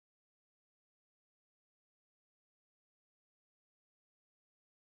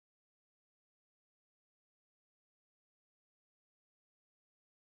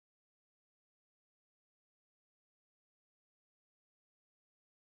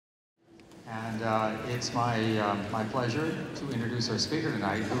And it's my pleasure to introduce our speaker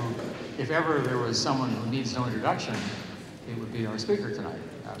tonight, who, if ever there was someone who needs no introduction, it would be our speaker tonight.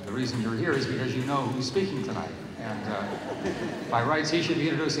 The reason you're here is because you know who's speaking tonight. And by rights, he should be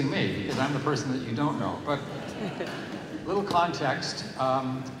introducing me, because I'm the person that you don't know. But little context,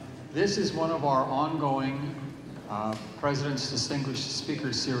 this is one of our ongoing President's Distinguished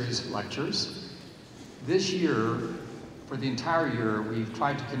Speakers Series lectures. This year, for the entire year, we've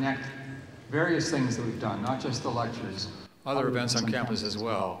tried to connect various things that we've done, not just the lectures, other events on campus as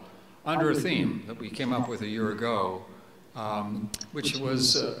well, under a theme that we came up with a year ago, which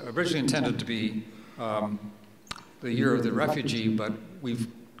was originally intended to be the year of the refugee, but we've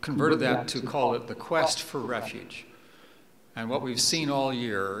converted that to call it the quest for refuge. And what we've seen all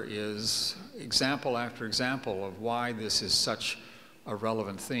year is example after example of why this is such a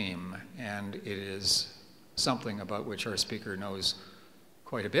relevant theme, and it is something about which our speaker knows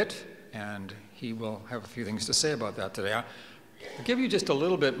quite a bit, and he will have a few things to say about that today. I'll give you just a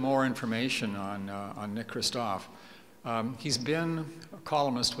little bit more information on Nick Kristof. He's been a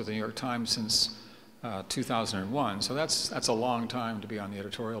columnist with the New York Times since 2001, so that's a long time to be on the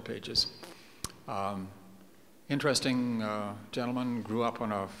editorial pages. Interesting gentleman, grew up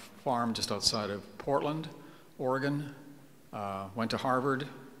on a farm just outside of Portland, Oregon, went to Harvard,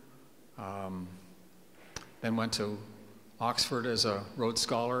 then went to Oxford as a Rhodes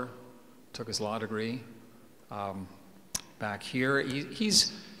Scholar, took his law degree. Back here,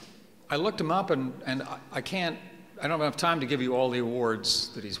 I looked him up and I don't have enough time to give you all the awards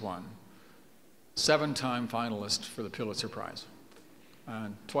that he's won. 7-time finalist for the Pulitzer Prize,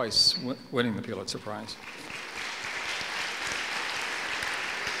 and twice winning the Pulitzer Prize.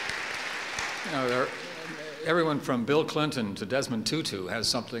 You know, everyone from Bill Clinton to Desmond Tutu has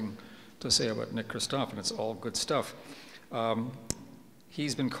something to say about Nick Kristof, and it's all good stuff.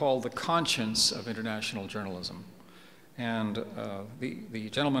 He's been called the conscience of international journalism. And the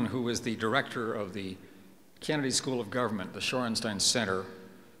gentleman who is the director of the Kennedy School of Government, the Shorenstein Center,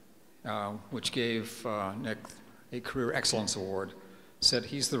 which gave Nick a Career Excellence Award, said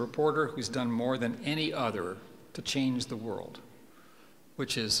he's the reporter who's done more than any other to change the world,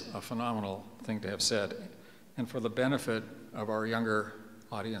 which is a phenomenal thing to have said. And for the benefit of our younger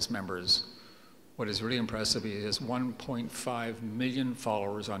audience members, what is really impressive is 1.5 million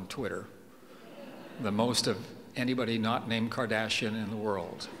followers on Twitter, the most of anybody not named Kardashian in the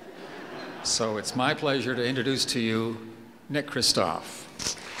world. So it's my pleasure to introduce to you Nick Kristof.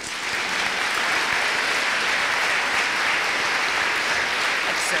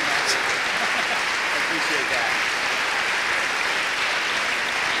 Thanks so much. I appreciate that.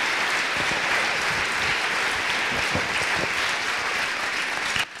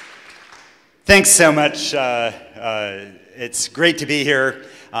 Thanks so much. It's great to be here.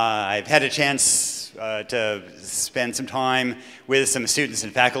 I've had a chance to spend some time with some students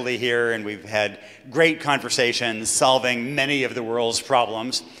and faculty here, and we've had great conversations solving many of the world's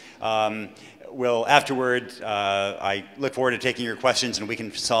problems. Afterward, I look forward to taking your questions, and we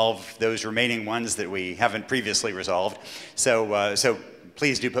can solve those remaining ones that we haven't previously resolved. So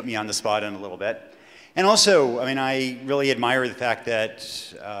please do put me on the spot in a little bit. And also, I mean, I really admire the fact that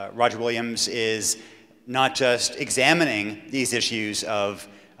Roger Williams is not just examining these issues of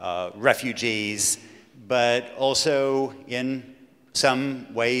refugees, but also in some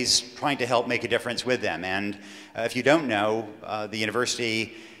ways trying to help make a difference with them. And if you don't know, the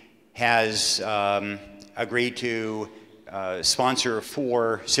university has agreed to sponsor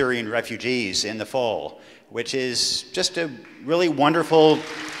 4 Syrian refugees in the fall, which is just a really wonderful,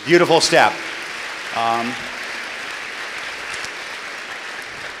 beautiful step.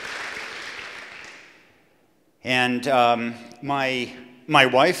 My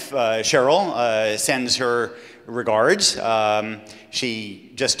wife, Cheryl, sends her regards.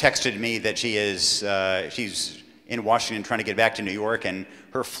 She just texted me that she's in Washington trying to get back to New York, and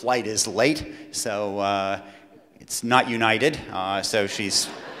her flight is late, so it's not United, so she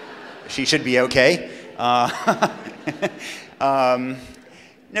should be okay.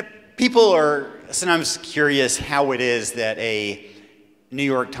 People are sometimes curious how it is that a New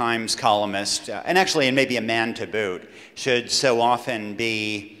York Times columnist, and maybe a man to boot, should so often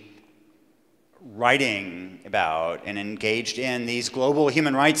be writing about and engaged in these global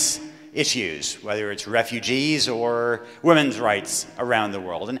human rights issues, whether it's refugees or women's rights around the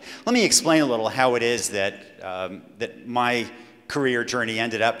world. And let me explain a little how it is that, that my career journey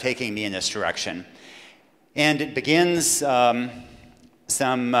ended up taking me in this direction. And it begins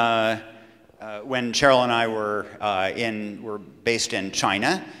when Cheryl and I were based in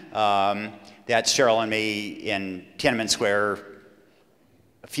China. That's Cheryl and me in Tiananmen Square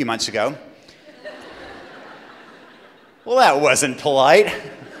a few months ago. Well, that wasn't polite.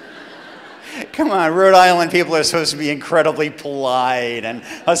 Come on, Rhode Island people are supposed to be incredibly polite and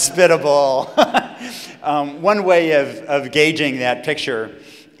hospitable. One way of gauging that picture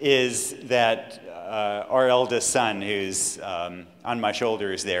is that our eldest son, who's on my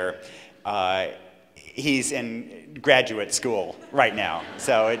shoulders there, he's in graduate school right now.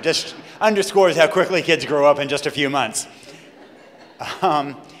 So it just underscores how quickly kids grow up in just a few months.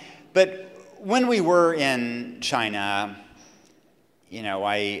 But when we were in China, you know,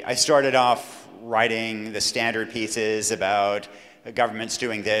 I started off writing the standard pieces about governments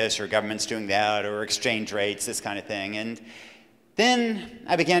doing this or governments doing that or exchange rates, this kind of thing. And then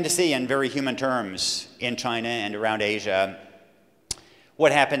I began to see in very human terms in China and around Asia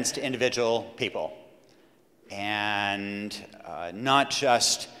what happens to individual people. And not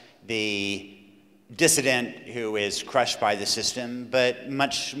just the dissident who is crushed by the system, but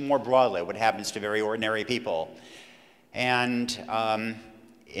much more broadly what happens to very ordinary people. And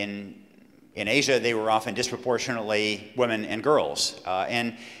in Asia, they were often disproportionately women and girls.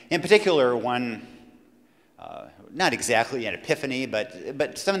 And in particular, one, not exactly an epiphany,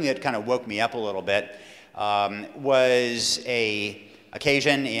 but something that kind of woke me up a little bit, was an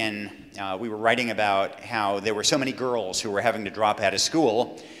occasion we were writing about how there were so many girls who were having to drop out of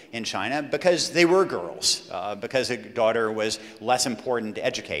school in China because they were girls, because a daughter was less important to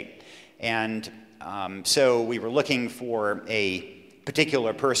educate. And so we were looking for a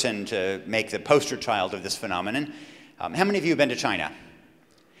particular person to make the poster child of this phenomenon. How many of you have been to China?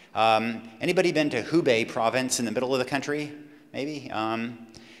 Anybody been to Hubei province in the middle of the country? Maybe?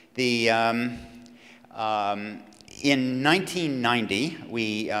 In 1990,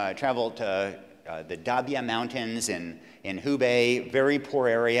 we traveled to the Dabia Mountains in Hubei, very poor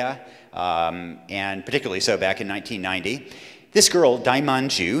area, and particularly so back in 1990. This girl, Dai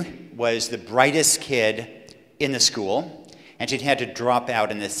Manju, was the brightest kid in the school, and she'd had to drop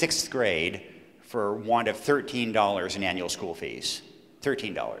out in the 6th grade for want of $13 in annual school fees.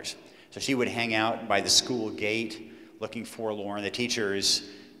 $13. So she would hang out by the school gate looking forlorn. The teachers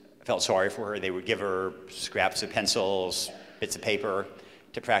felt sorry for her. They would give her scraps of pencils, bits of paper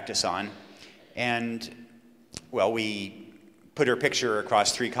to practice on. And, well, we put her picture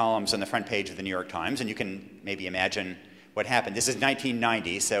across 3 columns on the front page of the New York Times, and you can maybe imagine what happened. This is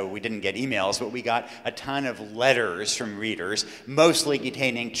 1990, so we didn't get emails, but we got a ton of letters from readers, mostly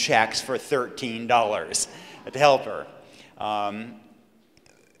containing checks for $13 to help her.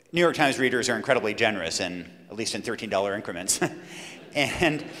 New York Times readers are incredibly generous, at least in $13 increments.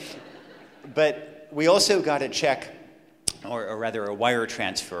 But we also got a check, or rather a wire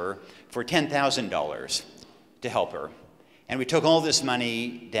transfer, for $10,000 to help her. And we took all this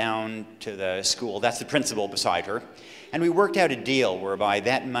money down to the school, that's the principal beside her, and we worked out a deal whereby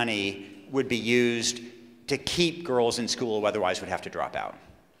that money would be used to keep girls in school who otherwise would have to drop out.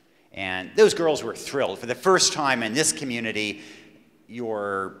 And those girls were thrilled. For the first time in this community,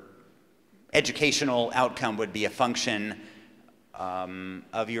 your educational outcome would be a function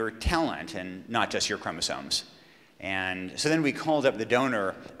of your talent and not just your chromosomes. And so then we called up the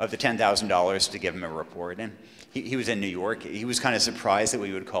donor of the $10,000 to give him a report. And he was in New York. He was kind of surprised that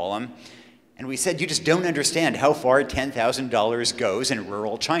we would call him. And we said, you just don't understand how far $10,000 goes in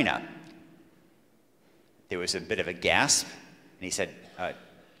rural China. There was a bit of a gasp. And he said,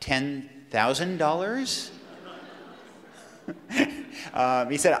 $10,000?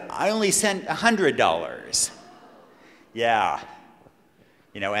 He said, I only sent $100. Yeah.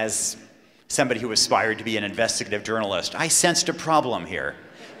 You know, as somebody who aspired to be an investigative journalist, I sensed a problem here.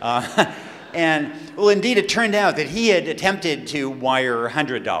 And, well, indeed, it turned out that he had attempted to wire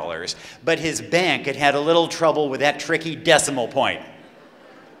 $100, but his bank had had a little trouble with that tricky decimal point.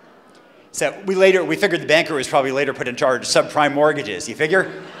 So we figured the banker was probably later put in charge of subprime mortgages, you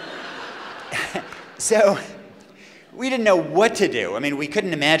figure? So we didn't know what to do. I mean, we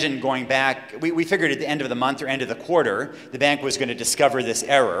couldn't imagine going back. We figured at the end of the month or end of the quarter, the bank was going to discover this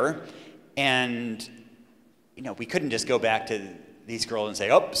error. And, you know, we couldn't just go back to these girls and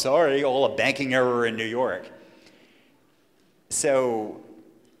say, oh, sorry, all a banking error in New York. So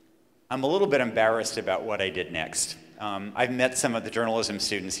I'm a little bit embarrassed about what I did next. I've met some of the journalism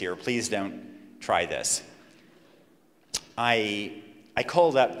students here. Please don't try this. I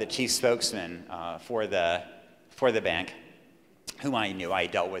called up the chief spokesman for the bank, whom I knew. I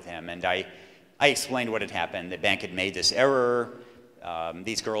dealt with him, and I explained what had happened. The bank had made this error.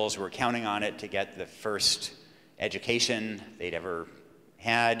 These girls were counting on it to get the first education they'd ever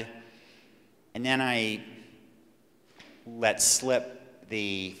had. And then I let slip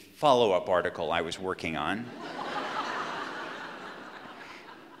the follow-up article I was working on.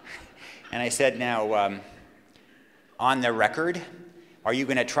 And I said, now, on the record? Are you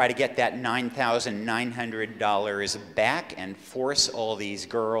going to try to get that $9,900 back and force all these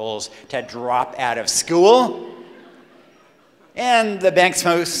girls to drop out of school? And the bank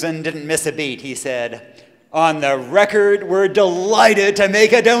spokesman didn't miss a beat. He said, on the record, we're delighted to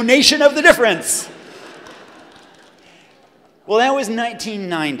make a donation of the difference. Well, that was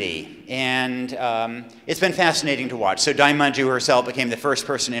 1990, and it's been fascinating to watch. So Dai Manju herself became the first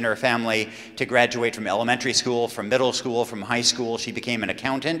person in her family to graduate from elementary school, from middle school, from high school. She became an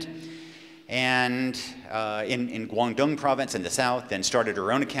accountant, and in Guangdong province in the south, then started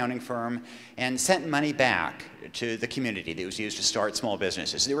her own accounting firm, and sent money back to the community that was used to start small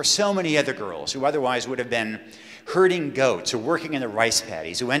businesses. There were so many other girls who otherwise would have been herding goats or working in the rice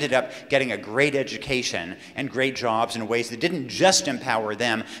paddies, who ended up getting a great education and great jobs in ways that didn't just empower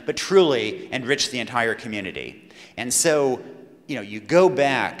them, but truly enriched the entire community. And so, you know, you go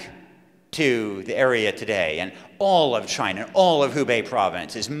back to the area today, and all of China, all of Hubei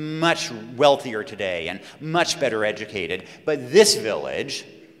province is much wealthier today and much better educated, but this village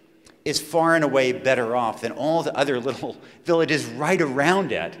is far and away better off than all the other little villages right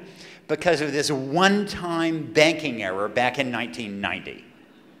around it because of this one-time banking error back in 1990.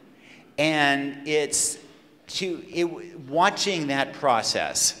 And watching that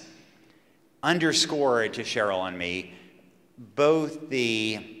process underscored to Cheryl and me both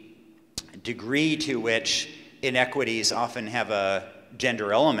the degree to which inequities often have a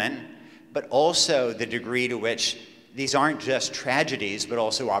gender element, but also the degree to which these aren't just tragedies, but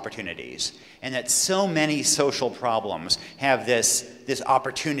also opportunities. And that so many social problems have this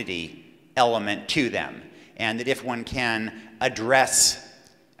opportunity element to them. And that if one can address,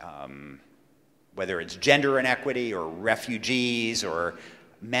 whether it's gender inequity or refugees or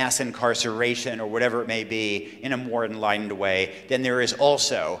mass incarceration or whatever it may be, in a more enlightened way, then there is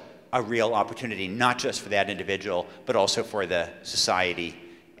also a real opportunity, not just for that individual, but also for the society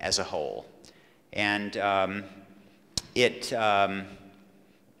as a whole. And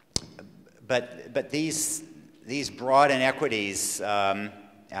but these broad inequities, you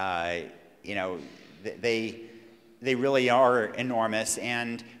know, they really are enormous.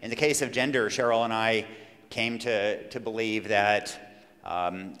 And in the case of gender, Cheryl and I came to believe that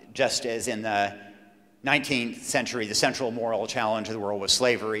just as in the 19th century, the central moral challenge of the world was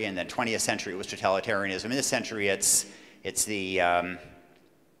slavery, and the 20th century was totalitarianism. In this century, it's the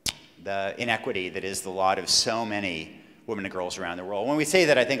inequity that is the lot of so many women and girls around the world. When we say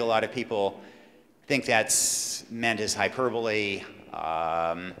that, I think a lot of people think that's meant as hyperbole,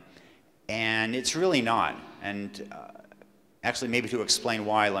 and it's really not. And actually, maybe to explain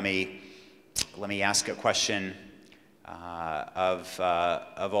why, let me ask a question of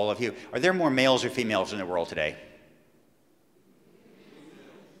all of you. Are there more males or females in the world today?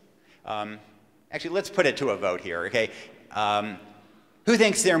 Actually, let's put it to a vote here, okay? Who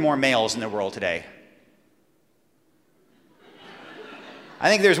thinks there are more males in the world today? I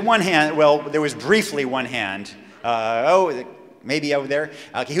think there's one hand. Well, there was briefly one hand. Oh, maybe over there.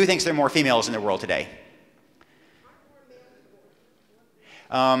 Okay, who thinks there are more females in the world today?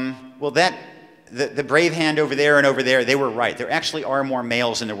 Well, the brave hand over there and over there, they were right. There actually are more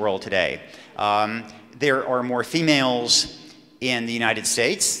males in the world today. There are more females in the United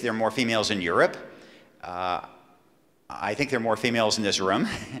States. There are more females in Europe. I think there are more females in this room.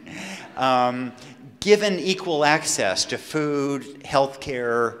 Given equal access to food, health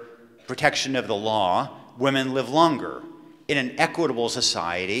care, protection of the law, women live longer. In an equitable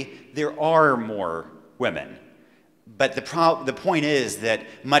society, there are more women. But the point is that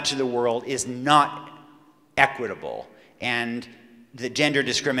much of the world is not equitable, and the gender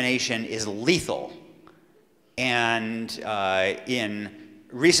discrimination is lethal. And in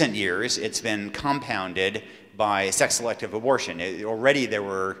recent years, it's been compounded by sex-selective abortion. Already there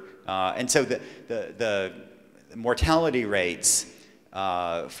were, and so the mortality rates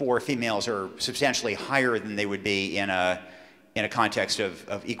for females are substantially higher than they would be in a context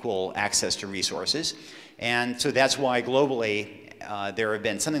of equal access to resources. And so that's why globally there have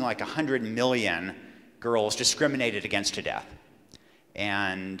been something like 100 million girls discriminated against to death.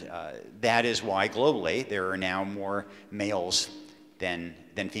 And that is why globally there are now more males than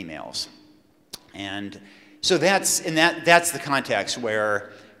females. And so that's the context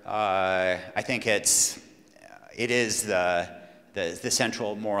where I think it is the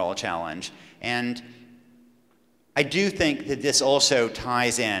central moral challenge. And I do think that this also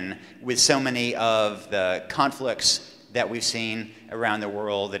ties in with so many of the conflicts that we've seen around the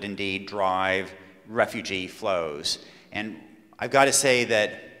world that indeed drive refugee flows. And I've got to say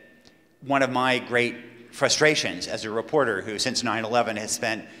that one of my great frustrations as a reporter who since 9/11 has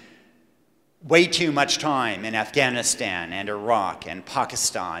spent way too much time in Afghanistan and Iraq and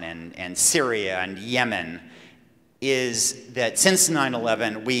Pakistan and Syria and Yemen is that since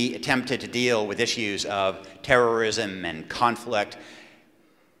 9/11, we attempted to deal with issues of terrorism and conflict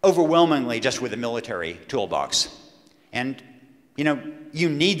overwhelmingly just with a military toolbox. And, you know, you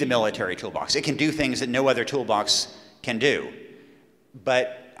need the military toolbox. It can do things that no other toolbox can do.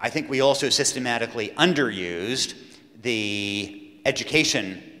 But I think we also systematically underused the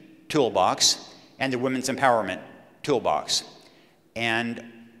education toolbox and the women's empowerment toolbox. And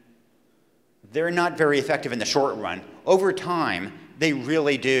they're not very effective in the short run. Over time, they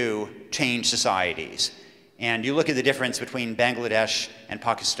really do change societies. And you look at the difference between Bangladesh and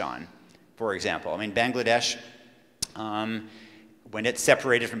Pakistan, for example. I mean, Bangladesh, when it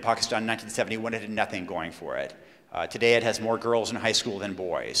separated from Pakistan in 1971, it had nothing going for it. Today it has more girls in high school than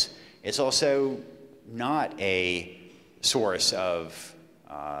boys. It's also not a source of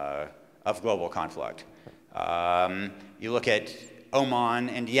global conflict. You look at Oman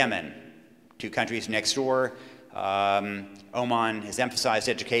and Yemen, two countries next door. Oman has emphasized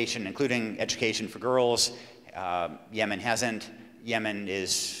education, including education for girls. Yemen hasn't. Yemen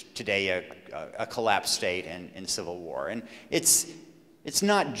is today a collapsed state in civil war. And it's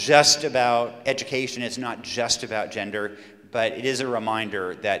not just about education, it's not just about gender, but it is a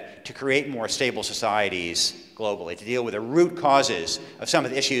reminder that to create more stable societies globally, to deal with the root causes of some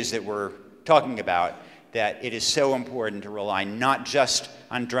of the issues that we're talking about, that it is so important to rely not just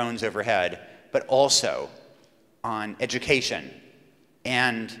on drones overhead, but also on education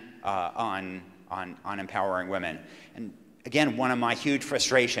and on empowering women. And again, one of my huge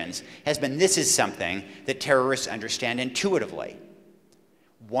frustrations has been this is something that terrorists understand intuitively.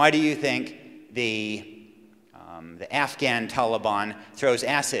 Why do you think the Afghan Taliban throws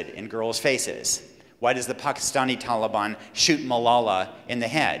acid in girls' faces? Why does the Pakistani Taliban shoot Malala in the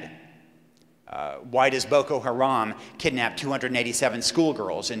head? Why does Boko Haram kidnap 287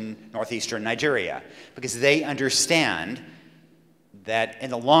 schoolgirls in northeastern Nigeria? Because they understand that in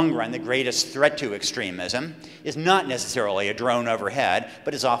the long run, the greatest threat to extremism is not necessarily a drone overhead,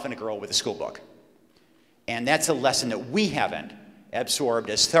 but is often a girl with a school book. And that's a lesson that we haven't absorbed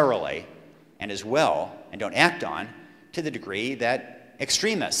as thoroughly and as well, and don't act on, to the degree that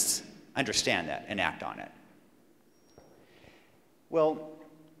extremists understand that and act on it. Well,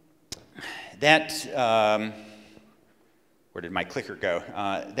 that, where did my clicker go?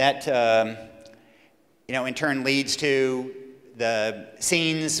 You know, in turn leads to the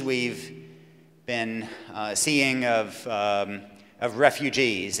scenes we've been seeing of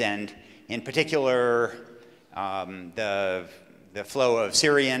refugees, and in particular, the flow of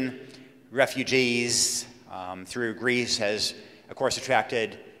Syrian refugees through Greece has, of course,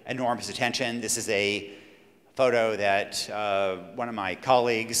 attracted enormous attention. This is a photo that one of my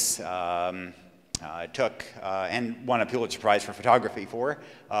colleagues took and won a Pulitzer Prize for photography for,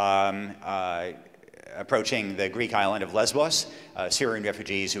 approaching the Greek island of Lesbos, Syrian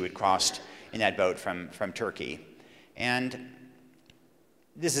refugees who had crossed in that boat from Turkey. And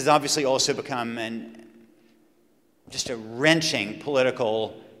this has obviously also become just a wrenching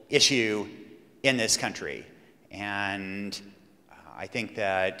political issue in this country. And I think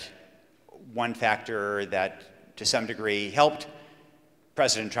that one factor that to some degree helped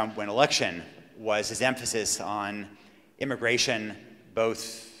President Trump win election was his emphasis on immigration,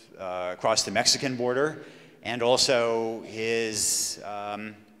 both across the Mexican border, and also his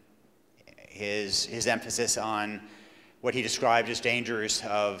emphasis on what he described as dangers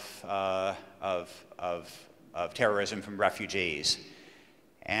of terrorism from refugees.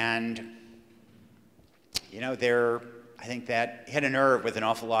 And, you know, I think that hit a nerve with an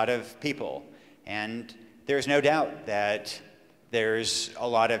awful lot of people. And there's no doubt that there's a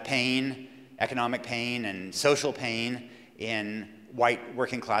lot of pain, economic pain and social pain in white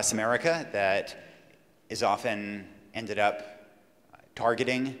working class America that is often ended up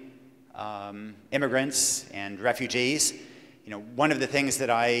targeting immigrants and refugees. You know, one of the things that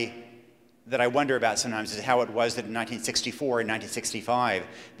I wonder about sometimes is how it was that in 1964 and 1965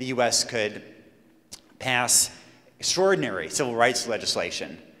 the US could pass extraordinary civil rights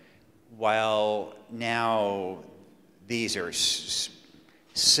legislation, while now these are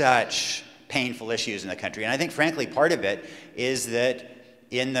such painful issues in the country. And I think, frankly, part of it is that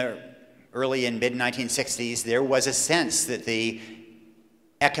in the early and mid-1960s, there was a sense that the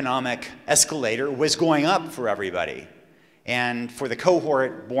economic escalator was going up for everybody. And for the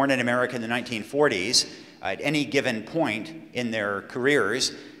cohort born in America in the 1940s, at any given point in their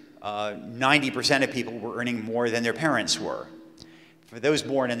careers, 90% of people were earning more than their parents were. For those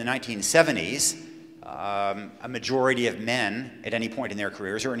born in the 1970s, a majority of men at any point in their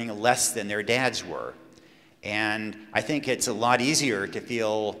careers are earning less than their dads were. And I think it's a lot easier to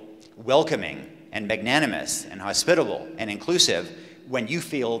feel welcoming and magnanimous and hospitable and inclusive when you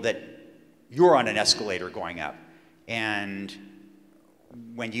feel that you're on an escalator going up, and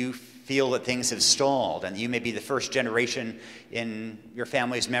when you feel that things have stalled and you may be the first generation in your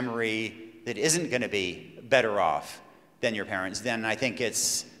family's memory that isn't going to be better off than your parents, then I think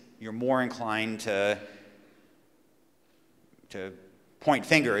you're more inclined to point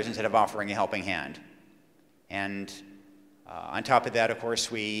fingers instead of offering a helping hand. And on top of that, of course,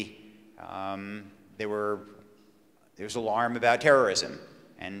 there was alarm about terrorism,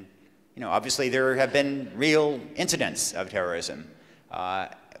 and obviously there have been real incidents of terrorism,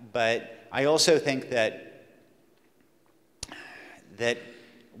 but I also think that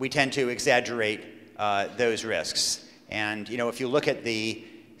we tend to exaggerate those risks. And if you look at the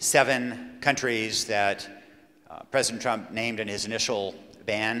 7 countries that President Trump named in his initial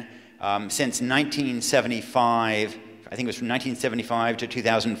ban, since 1975, I think it was from 1975 to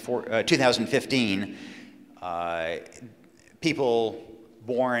 2015, people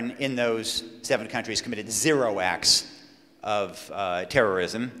born in those 7 countries committed 0 acts of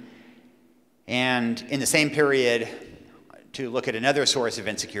terrorism. And in the same period, to look at another source of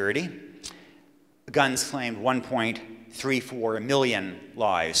insecurity, guns claimed 1.34 million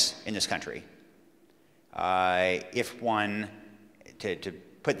lives in this country. If one, to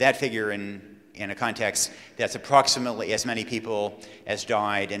put that figure in a context, that's approximately as many people as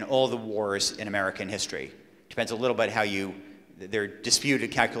died in all the wars in American history. Depends a little bit how there are disputed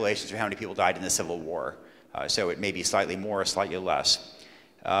calculations for how many people died in the Civil War. So it may be slightly more or slightly less.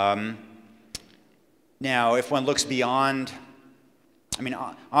 Now, if one looks beyond,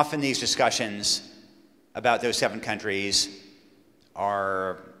 often these discussions about those 7 countries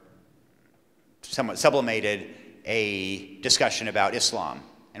are somewhat sublimated a discussion about Islam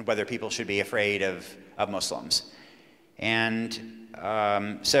and whether people should be afraid of Muslims. And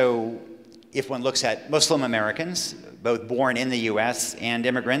so if one looks at Muslim Americans, both born in the US and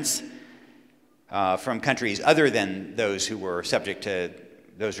immigrants from countries other than those who were subject to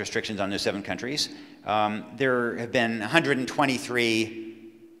those restrictions on those 7 countries, there have been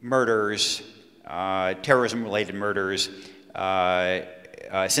 123 murders, terrorism-related murders,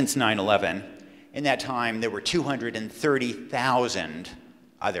 since 9/11. In that time, there were 230,000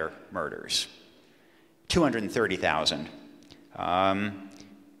 other murders. 230,000.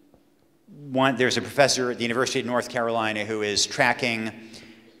 There's a professor at the University of North Carolina who is tracking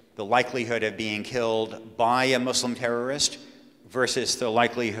the likelihood of being killed by a Muslim terrorist versus the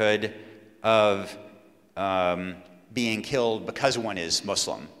likelihood of being killed because one is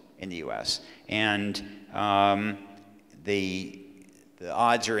Muslim in the US. And the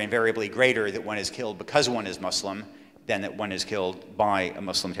odds are invariably greater that one is killed because one is Muslim than that one is killed by a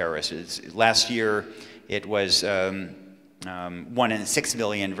Muslim terrorist. Last year, it was 1 in 6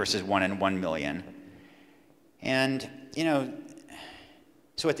 million versus 1 in 1 million. And,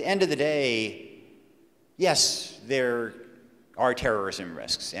 so at the end of the day, yes, there are terrorism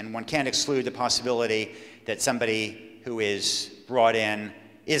risks, and one can't exclude the possibility that somebody who is brought in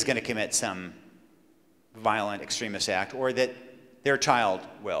is going to commit some violent extremist act, or that their child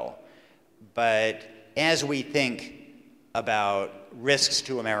will. But as we think about risks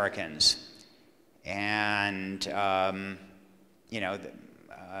to Americans, and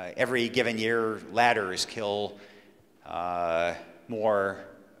every given year, ladders kill more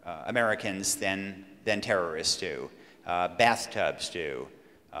Americans than terrorists do. Bathtubs do.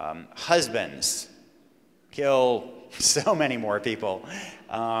 Husbands kill so many more people.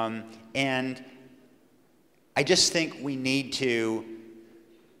 And I just think we need to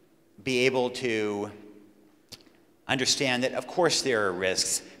be able to understand that, of course, there are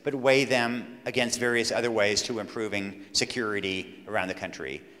risks, but weigh them against various other ways to improving security around the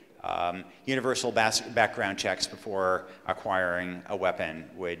country. Universal background checks before acquiring a weapon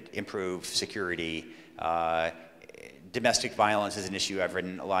would improve security. Domestic violence is an issue I've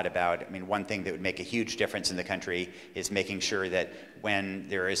written a lot about. One thing that would make a huge difference in the country is making sure that when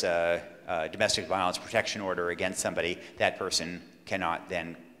there is a domestic violence protection order against somebody, that person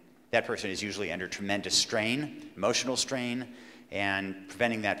is usually under tremendous strain, emotional strain, and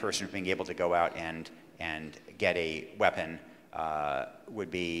preventing that person from being able to go out and get a weapon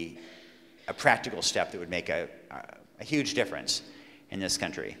would be a practical step that would make a huge difference in this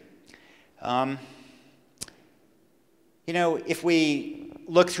country. If we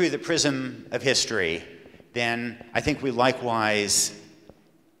look through the prism of history, then I think we likewise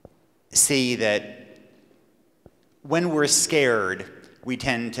see that when we're scared, we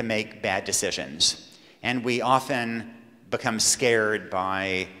tend to make bad decisions. And we often become scared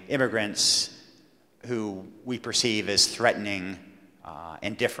by immigrants who we perceive as threatening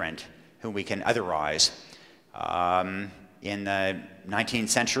and different, whom we can otherize. In the 19th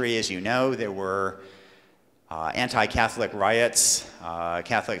century, as you know, there were anti-Catholic riots.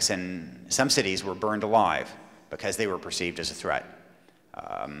 Catholics in some cities were burned alive because they were perceived as a threat.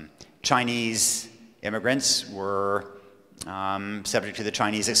 Chinese immigrants were subject to the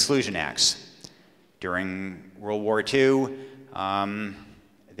Chinese Exclusion Acts. During World War II,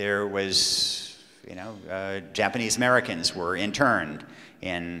 there was, Japanese Americans were interned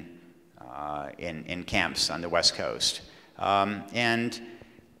in camps on the West Coast. And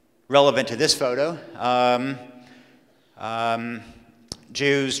relevant to this photo,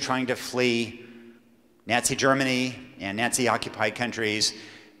 Jews trying to flee Nazi Germany and Nazi-occupied countries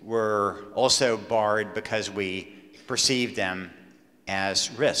were also barred because we perceived them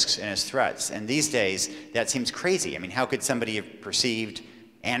as risks and as threats. And these days, that seems crazy. I mean, how could somebody have perceived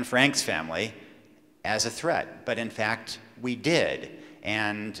Anne Frank's family as a threat? But in fact, we did.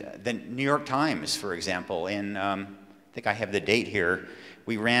 And the New York Times, for example, I think I have the date here,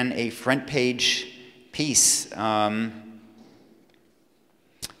 we ran a front page piece, I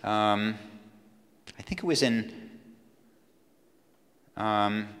think it was in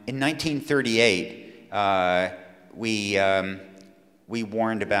 1938, we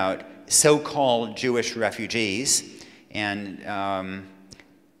warned about so-called Jewish refugees, and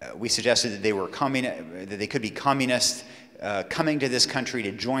we suggested that they could be communists coming to this country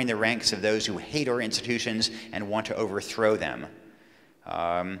to join the ranks of those who hate our institutions and want to overthrow them.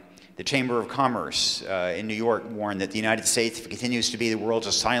 The Chamber of Commerce in New York warned that the United States, if it continues to be the world's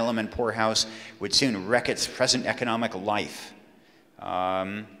asylum and poorhouse, would soon wreck its present economic life.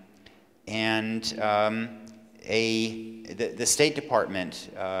 The State Department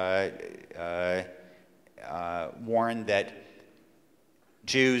warned that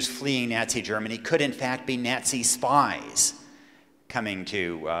Jews fleeing Nazi Germany could in fact be Nazi spies coming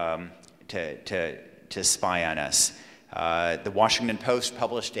to spy on us. The Washington Post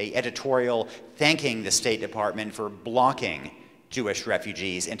published an editorial thanking the State Department for blocking Jewish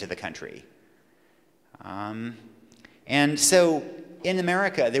refugees into the country. And so in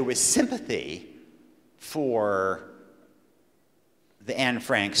America, there was sympathy for the Anne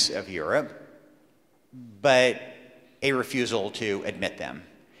Franks of Europe, but a refusal to admit them.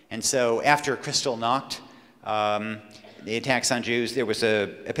 And so after Kristallnacht, the attacks on Jews, there was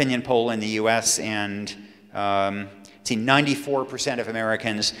an opinion poll in the US, and 94% of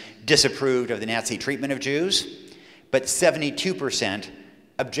Americans disapproved of the Nazi treatment of Jews, but 72%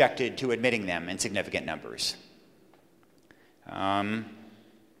 objected to admitting them in significant numbers.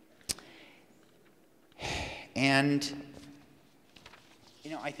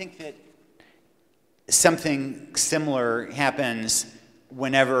 I think that something similar happens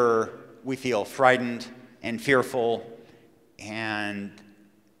whenever we feel frightened and fearful, and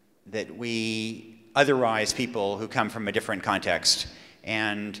that we otherize people who come from a different context.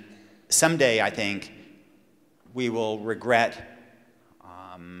 And someday, I think, we will regret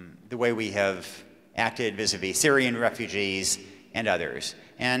the way we have acted vis-a-vis Syrian refugees and others.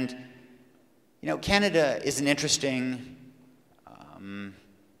 And, Canada is an interesting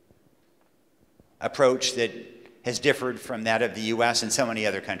approach that has differed from that of the US and so many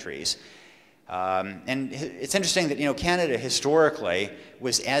other countries. And it's interesting that, Canada historically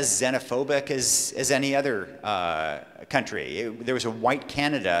was as xenophobic as any other country. There was a white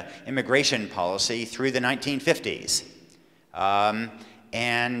Canada immigration policy through the 1950s.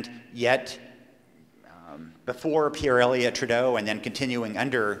 And yet, before Pierre Elliott Trudeau and then continuing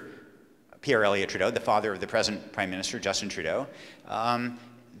under Pierre Elliott Trudeau, the father of the present Prime Minister, Justin Trudeau,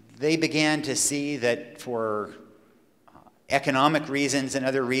 they began to see that for economic reasons and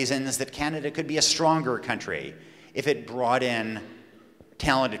other reasons that Canada could be a stronger country if it brought in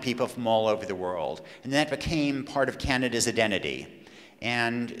talented people from all over the world. And that became part of Canada's identity.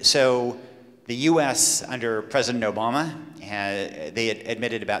 And so the US, under President Obama, they had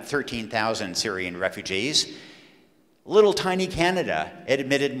admitted about 13,000 Syrian refugees. Little tiny Canada had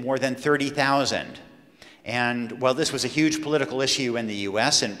admitted more than 30,000. And while this was a huge political issue in the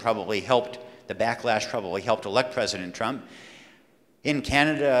US and probably helped, the backlash probably helped elect President Trump, in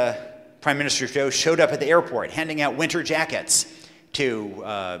Canada, Prime Minister Trudeau showed up at the airport handing out winter jackets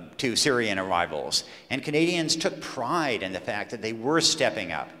to Syrian arrivals. And Canadians took pride in the fact that they were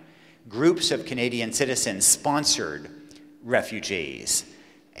stepping up. Groups of Canadian citizens sponsored refugees.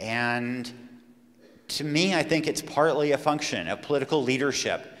 And to me, I think it's partly a function of political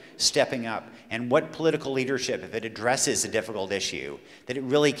leadership stepping up. And what political leadership, if it addresses a difficult issue, that it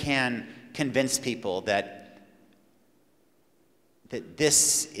really can convince people that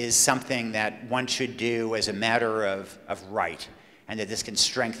this is something that one should do as a matter of right, and that this can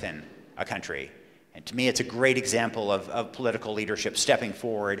strengthen a country. And to me, it's a great example of political leadership stepping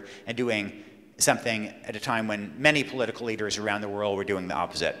forward and doing something at a time when many political leaders around the world were doing the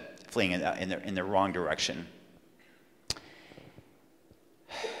opposite, fleeing in the wrong direction.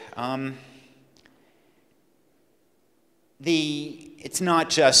 It's not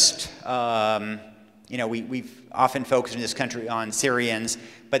just, we've often focused in this country on Syrians,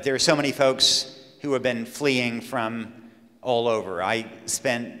 but there are so many folks who have been fleeing from all over.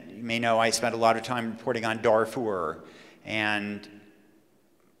 You may know, I spent a lot of time reporting on Darfur, and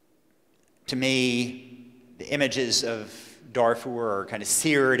to me, the images of Darfur are kind of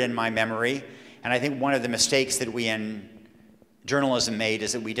seared in my memory, and I think one of the mistakes that we in journalism made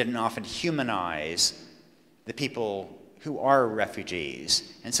is that we didn't often humanize the people who are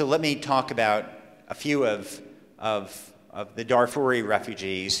refugees. And so let me talk about a few of the Darfuri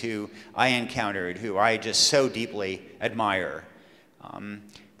refugees who I encountered, who I just so deeply admire.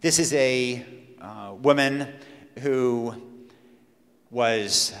 This is a woman who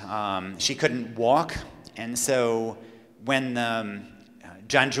was, she couldn't walk, and so when the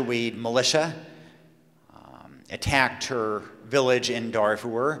Janjaweed militia attacked her village in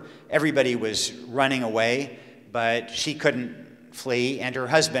Darfur, everybody was running away, but she couldn't flee, and her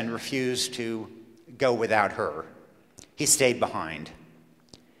husband refused to go without her. He stayed behind.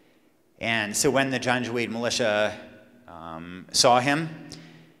 And so when the Janjaweed militia saw him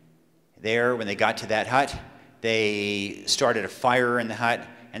there, when they got to that hut, they started a fire in the hut,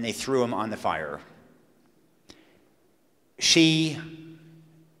 and they threw him on the fire. She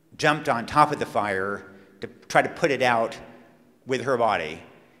jumped on top of the fire to try to put it out with her body,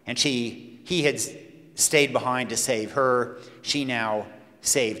 and he had stayed behind to save her. She now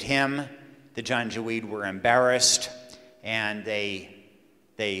saved him. The Janjaweed were embarrassed, and they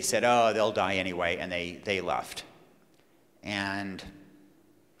said, oh, they'll die anyway, and they left. And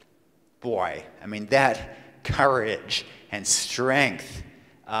boy, I mean, that courage and strength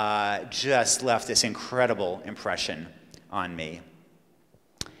just left this incredible impression on me.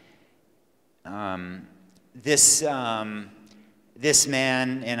 This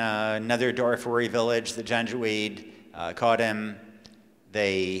man in another Darfuri village, the Janjaweed, caught him.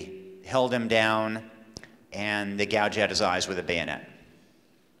 They held him down, and they gouged out his eyes with a bayonet.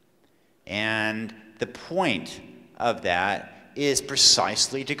 And the point of that is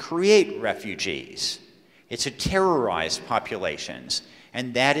precisely to create refugees. It's to terrorize populations,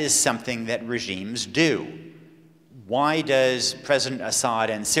 and that is something that regimes do. Why does President Assad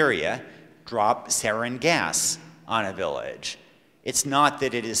in Syria drop sarin gas on a village? It's not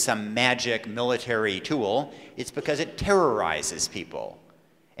that it is some magic military tool, it's because it terrorizes people,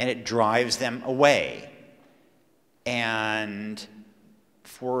 and it drives them away. And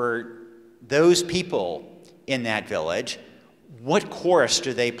for those people in that village, what course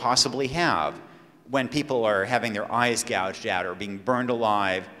do they possibly have when people are having their eyes gouged out or being burned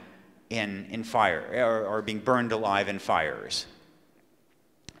alive in fire, or being burned alive in fires?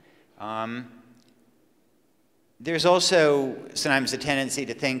 There's also sometimes a tendency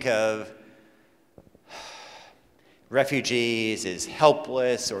to think of refugees as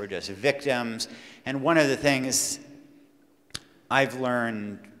helpless or just victims. And one of the things I've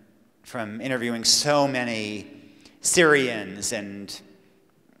learned from interviewing so many Syrians and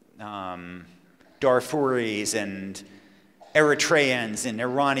Darfuris and Eritreans and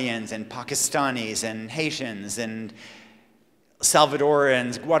Iranians and Pakistanis and Haitians and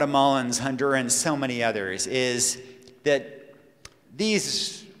Salvadorans, Guatemalans, Hondurans, so many others, is that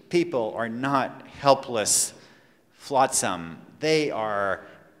these people are not helpless flotsam. They are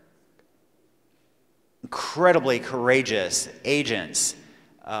incredibly courageous agents.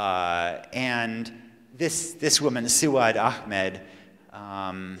 And this woman, Suad Ahmed,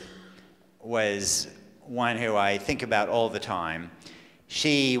 was one who I think about all the time.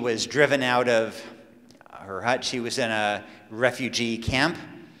 She was driven out of her hut. She was in a refugee camp,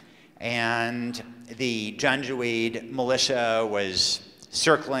 and the Janjaweed militia was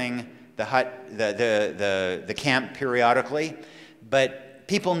circling the hut, the camp periodically, but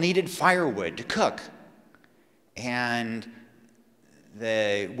people needed firewood to cook, and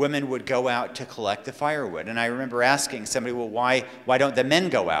the women would go out to collect the firewood. And I remember asking somebody, well, why don't the men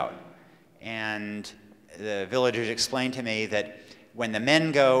go out? And the villagers explained to me that when the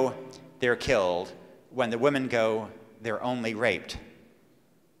men go, they're killed. When the women go, they're only raped.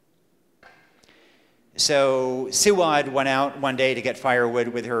 So Suad went out one day to get firewood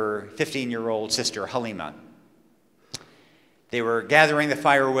with her 15-year-old sister, Halima. They were gathering the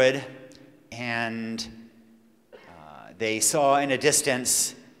firewood and they saw in a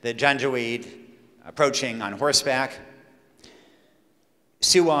distance the Janjaweed approaching on horseback.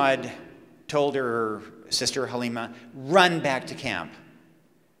 Suad told her sister Halima, run back to camp.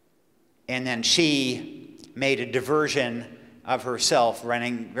 And then she made a diversion of herself,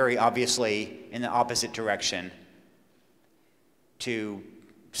 running very obviously in the opposite direction to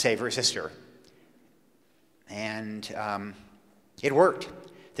save her sister. And it worked.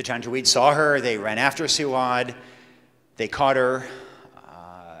 The Janjaweed saw her, they ran after Suad, they caught her,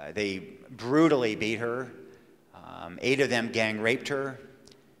 they brutally beat her. 8 of them gang raped her.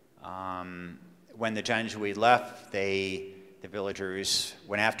 When the Janjaweed left, the villagers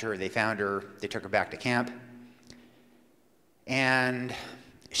went after her, they found her, they took her back to camp. And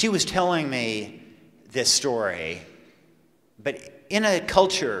she was telling me this story, but in a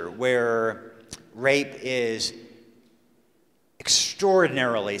culture where rape is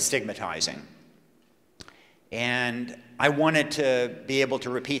extraordinarily stigmatizing. And I wanted to be able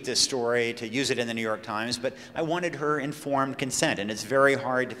to repeat this story, to use it in the New York Times, but I wanted her informed consent. And it's very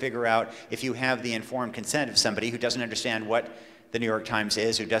hard to figure out if you have the informed consent of somebody who doesn't understand what the New York Times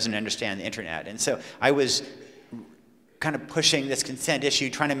is, who doesn't understand the internet. And so I was kind of pushing this consent issue,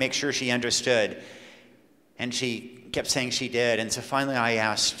 trying to make sure she understood. And she kept saying she did. And so finally I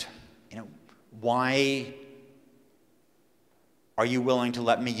asked, why are you willing to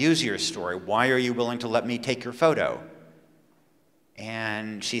let me use your story? Why are you willing to let me take your photo?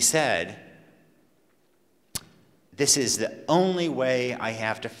 And she said, this is the only way I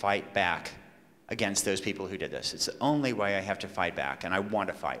have to fight back against those people who did this. It's the only way I have to fight back, and I want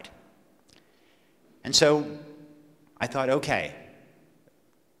to fight. And so I thought, okay,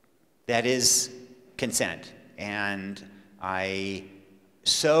 that is consent. And I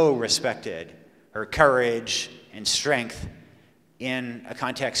so respected her courage and strength in a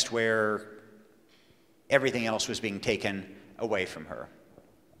context where everything else was being taken away from her.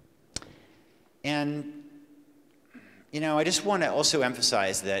 And, I just want to also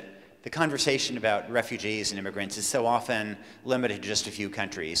emphasize that the conversation about refugees and immigrants is so often limited to just a few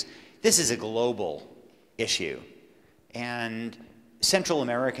countries. This is a global issue. And Central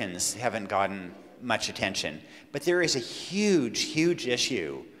Americans haven't gotten much attention. But there is a huge, huge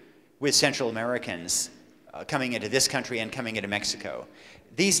issue with Central Americans coming into this country and coming into Mexico.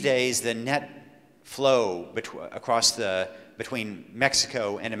 These days, the net flow between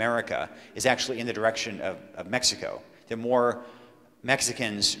Mexico and America is actually in the direction of Mexico. There are more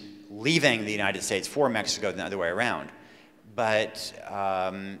Mexicans leaving the United States for Mexico than the other way around. But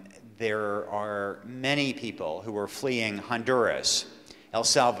there are many people who are fleeing Honduras, El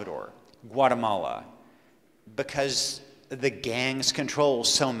Salvador, Guatemala, because the gangs control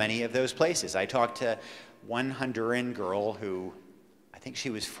so many of those places. I talked to one Honduran girl who, I think she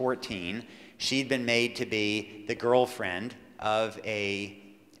was 14. She'd been made to be the girlfriend of a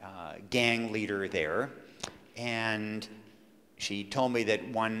gang leader there. And she told me that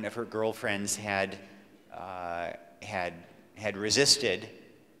one of her girlfriends had resisted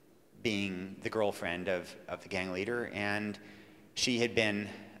being the girlfriend of the gang leader, and she had been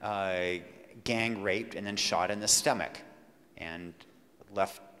gang raped and then shot in the stomach and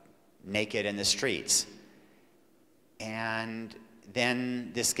left naked in the streets. And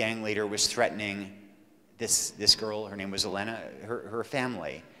then this gang leader was threatening this girl, her name was Elena, her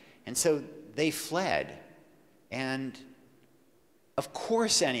family. And so they fled. And of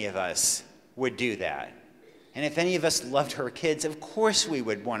course any of us would do that. And if any of us loved her kids, of course we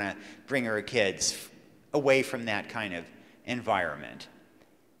would want to bring her kids away from that kind of environment.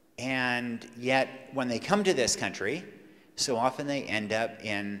 And yet, when they come to this country, so often they end up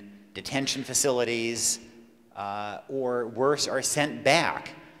in detention facilities, or worse, are sent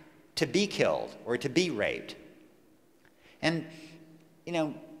back to be killed or to be raped. And,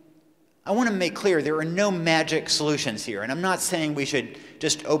 I want to make clear there are no magic solutions here. And I'm not saying we should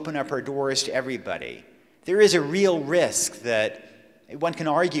just open up our doors to everybody. There is a real risk that one can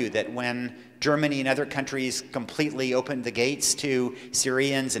argue that when Germany and other countries completely opened the gates to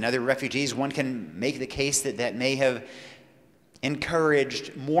Syrians and other refugees, one can make the case that that may have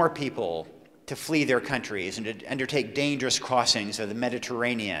encouraged more people to flee their countries and to undertake dangerous crossings of the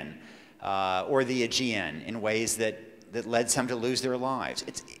Mediterranean or the Aegean in ways that led some to lose their lives.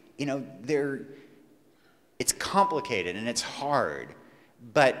 It's complicated and it's hard,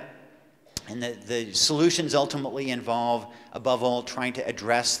 and the solutions ultimately involve, above all, trying to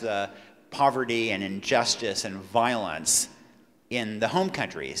address the poverty and injustice and violence in the home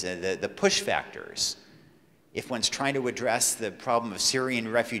countries, the push factors. if one's trying to address the problem of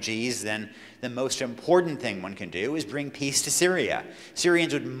Syrian refugees, then the most important thing one can do is bring peace to Syria.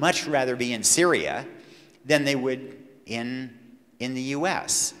 Syrians would much rather be in Syria than they would in the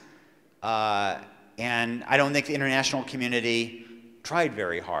US. And I don't think the international community tried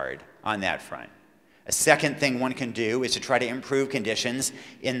very hard on that front. A second thing one can do is to try to improve conditions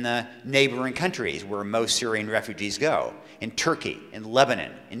in the neighboring countries where most Syrian refugees go, in Turkey, in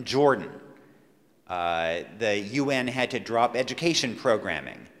Lebanon, in Jordan. The UN had to drop education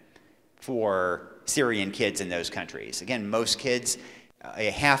programming for Syrian kids in those countries. Again, most kids,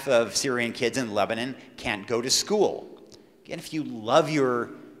 half of Syrian kids in Lebanon can't go to school. Again, if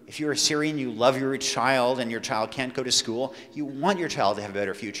you're a Syrian, you love your child and your child can't go to school, you want your child to have a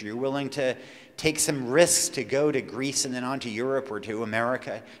better future. You're willing to take some risks to go to Greece and then on to Europe or to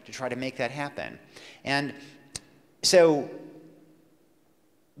America to try to make that happen. And so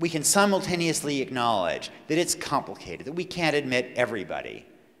we can simultaneously acknowledge that it's complicated, that we can't admit everybody,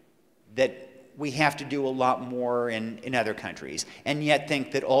 that we have to do a lot more in other countries, and yet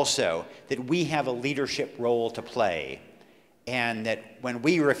think that also that we have a leadership role to play, and that when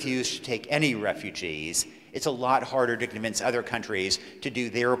we refuse to take any refugees, it's a lot harder to convince other countries to do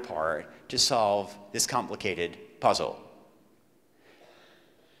their part to solve this complicated puzzle.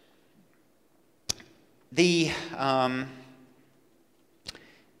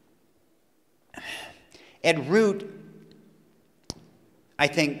 At root, I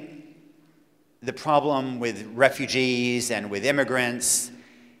think the problem with refugees and with immigrants,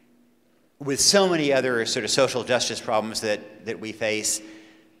 with so many other sort of social justice problems that we face,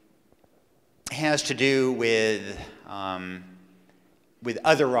 has to do with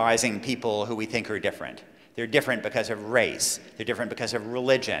otherizing people who we think are different. They're different because of race. They're different because of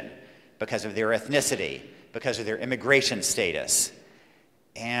religion, because of their ethnicity, because of their immigration status.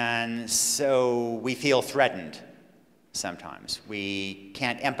 And so we feel threatened sometimes. We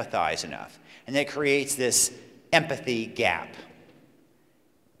can't empathize enough. And that creates this empathy gap.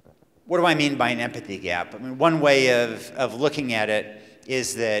 What do I mean by an empathy gap? I mean, one way of looking at it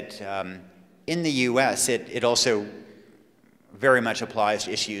is that in the US, it also very much applies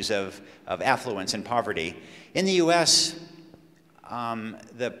to issues of affluence and poverty. In the US,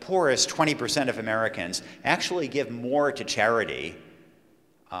 the poorest 20% of Americans actually give more to charity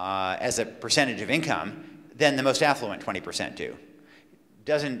as a percentage of income than the most affluent 20% do.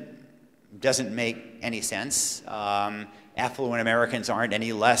 Doesn't make any sense. Affluent Americans aren't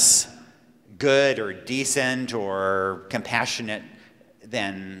any less good or decent or compassionate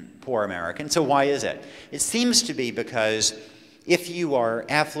than poor Americans. So why is it? It seems to be because if you are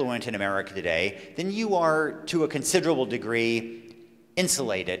affluent in America today, then you are, to a considerable degree,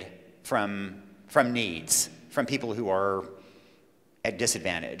 insulated from needs, from people who are at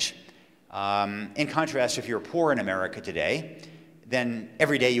disadvantage. In contrast, if you're poor in America today, then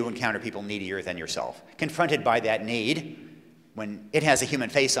every day you encounter people needier than yourself. Confronted by that need, when it has a human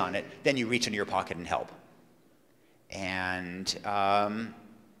face on it, then you reach into your pocket and help. And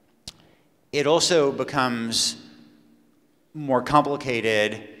it also becomes more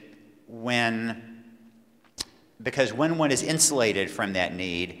complicated because when one is insulated from that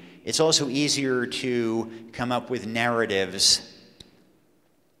need, it's also easier to come up with narratives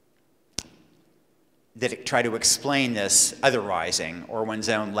that try to explain this otherizing or one's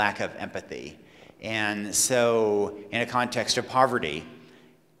own lack of empathy. And so in a context of poverty,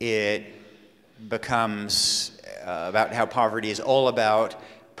 it becomes about how poverty is all about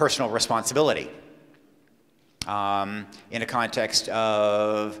personal responsibility. In a context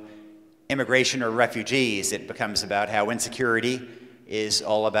of immigration or refugees, it becomes about how insecurity is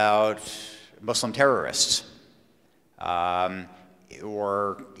all about Muslim terrorists.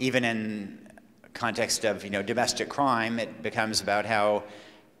 Or even in context of domestic crime, it becomes about how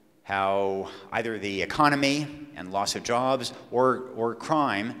either the economy and loss of jobs or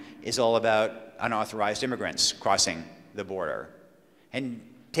crime is all about unauthorized immigrants crossing the border. And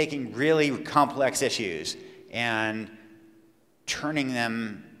taking really complex issues and turning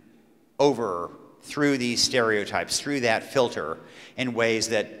them over through these stereotypes, through that filter, in ways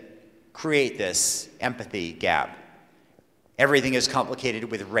that create this empathy gap. Everything is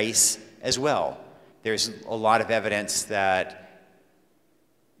complicated with race as well. There's a lot of evidence that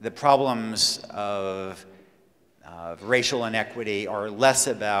the problems of racial inequity are less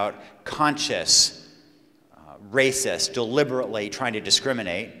about conscious, racist, deliberately trying to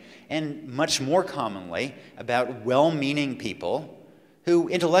discriminate, and much more commonly about well-meaning people who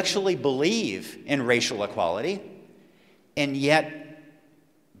intellectually believe in racial equality and yet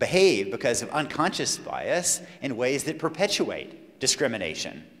behave because of unconscious bias in ways that perpetuate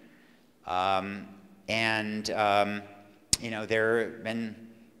discrimination. And there have been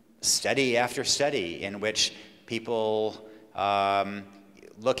study after study in which people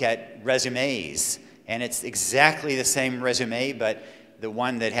look at resumes, and it's exactly the same resume, but the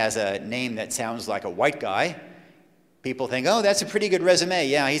one that has a name that sounds like a white guy, people think, oh, that's a pretty good resume.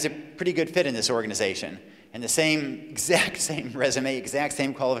 Yeah, he's a pretty good fit in this organization. And the exact same resume, exact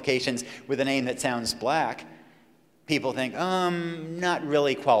same qualifications with a name that sounds black, people think, not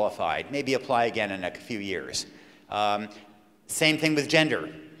really qualified. Maybe apply again in a few years. Same thing with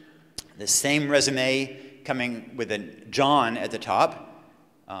gender. The same resume coming with a John at the top.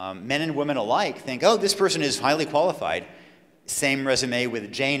 Men and women alike think, oh, this person is highly qualified. Same resume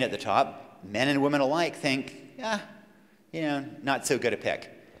with Jane at the top. Men and women alike think, not so good a pick.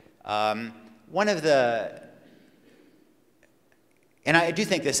 And I do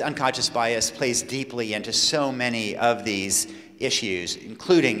think this unconscious bias plays deeply into so many of these issues,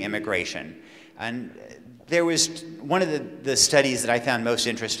 including immigration. And there was one of the studies that I found most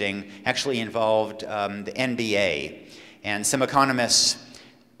interesting actually involved the NBA. And some economists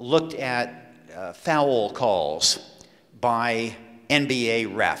looked at foul calls by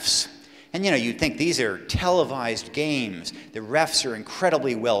NBA refs. And you'd think these are televised games. The refs are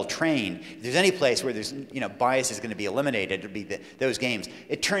incredibly well trained. If there's any place where there's, bias is going to be eliminated, it would be those games.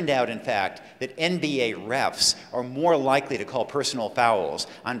 It turned out, in fact, that NBA refs are more likely to call personal fouls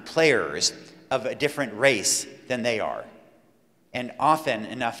on players of a different race than they are, and often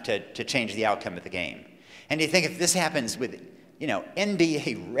enough to change the outcome of the game. And you think if this happens with,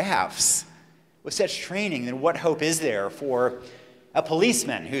 NBA refs with such training, then what hope is there for a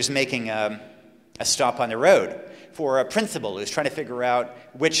policeman who's making a stop on the road, for a principal who's trying to figure out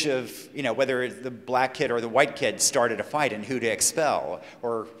which of, whether the black kid or the white kid started a fight and who to expel,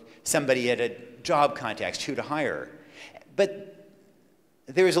 or somebody at a job context, who to hire. But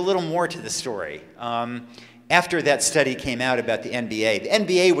there's a little more to the story. After that study came out about the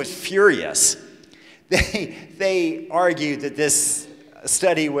NBA was furious. They argued that this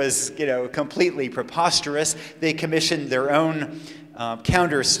study was, completely preposterous. They commissioned their own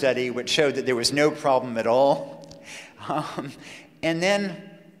counter study, which showed that there was no problem at all. And then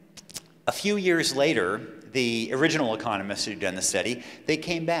a few years later, the original economists who'd done the study, they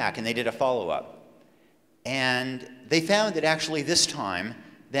came back and they did a follow-up. And they found that actually this time,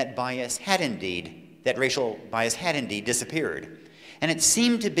 that racial bias had indeed disappeared. And it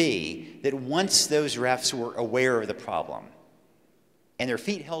seemed to be that once those refs were aware of the problem, and their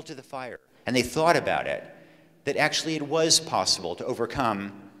feet held to the fire, and they thought about it, that actually it was possible to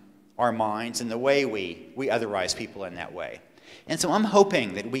overcome our minds and the way we otherize people in that way. And so I'm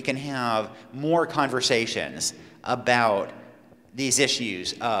hoping that we can have more conversations about these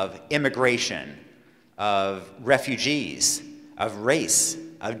issues of immigration, of refugees, of race,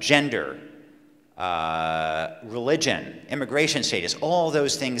 of gender, religion, immigration status, all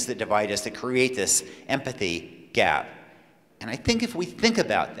those things that divide us, that create this empathy gap. And I think if we think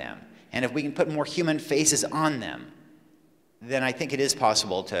about them, and if we can put more human faces on them, then I think it is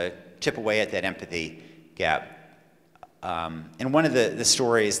possible to chip away at that empathy gap. And one of the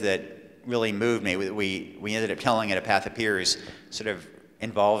stories that really moved me, we ended up telling at A Path Appears, sort of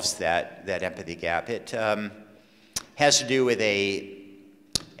involves that empathy gap. It has to do with a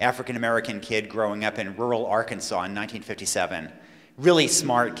African-American kid growing up in rural Arkansas in 1957. Really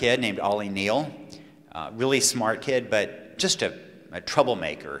smart kid named Ollie Neal. Really smart kid, but just a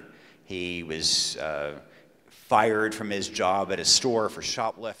troublemaker. He was fired from his job at a store for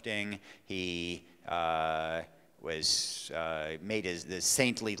shoplifting. He was made as the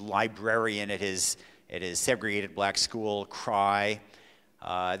saintly librarian at his segregated black school cry.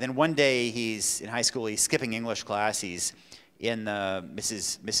 Then one day he's in high school, he's skipping English class. He's in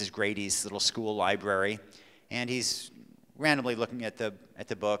Mrs. Grady's little school library, and he's randomly looking at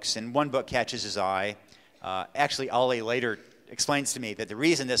the books, and one book catches his eye. Actually, Ollie later explains to me that the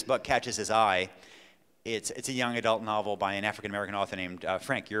reason this book catches his eye, it's a young adult novel by an African-American author named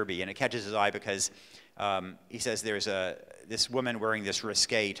Frank Yerby, and it catches his eye because he says there's this woman wearing this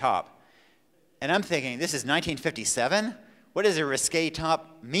risque top. And I'm thinking, this is 1957? What does a risque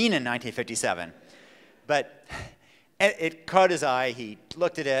top mean in 1957? But it caught his eye. He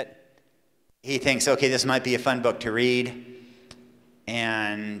looked at it. He thinks, okay, this might be a fun book to read.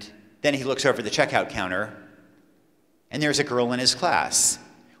 And then he looks over the checkout counter, and there's a girl in his class.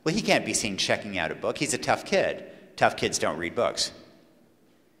 Well, he can't be seen checking out a book. He's a tough kid. Tough kids don't read books.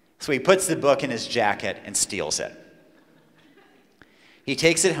 So he puts the book in his jacket and steals it. He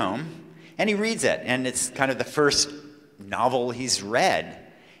takes it home, and he reads it. And it's kind of the first novel he's read.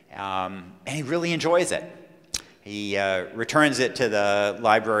 And he really enjoys it. He returns it to the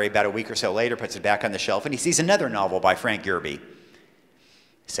library about a week or so later, puts it back on the shelf, and he sees another novel by Frank Yerby.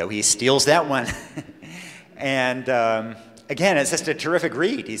 So he steals that one. And again, it's just a terrific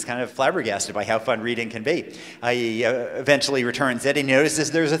read. He's kind of flabbergasted by how fun reading can be. He eventually returns it, and he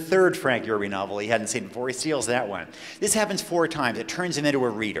notices there's a third Frank Yerby novel he hadn't seen before. He steals that one. This happens 4 times. It turns him into a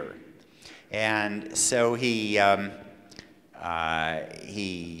reader. And so he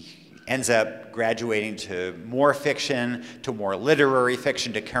ends up graduating to more fiction, to more literary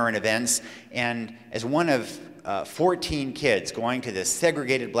fiction, to current events. And as one of 14 kids going to this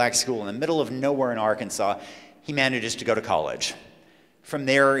segregated black school in the middle of nowhere in Arkansas, he manages to go to college. From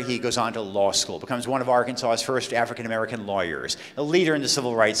there, he goes on to law school, becomes one of Arkansas's first African-American lawyers, a leader in the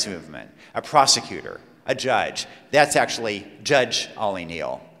civil rights movement, a prosecutor, a judge. That's actually Judge Ollie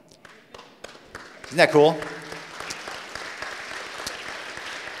Neal. Isn't that cool?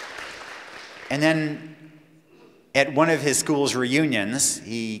 And then at one of his school's reunions,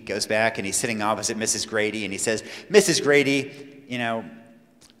 he goes back and he's sitting opposite Mrs. Grady, and he says, "Mrs. Grady, you know,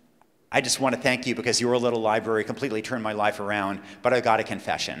 I just want to thank you because your little library completely turned my life around, but I got a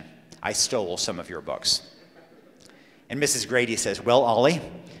confession. I stole some of your books." And Mrs. Grady says, "Well, Ollie,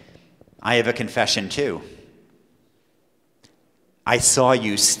 I have a confession too. I saw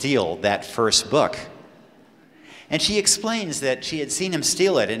you steal that first book." And she explains that she had seen him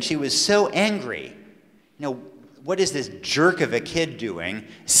steal it, and she was so angry. You know, what is this jerk of a kid doing,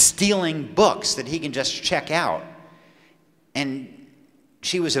 stealing books that he can just check out? And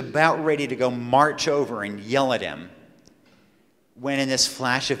she was about ready to go march over and yell at him, when in this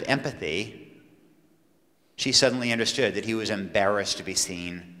flash of empathy, she suddenly understood that he was embarrassed to be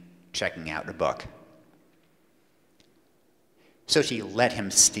seen checking out a book. So she let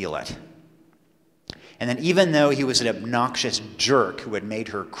him steal it. And then, even though he was an obnoxious jerk who had made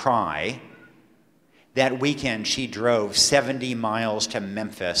her cry, that weekend she drove 70 miles to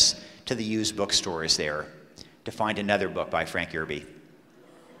Memphis to the used bookstores there to find another book by Frank Yerby.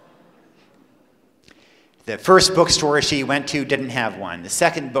 The first bookstore she went to didn't have one. The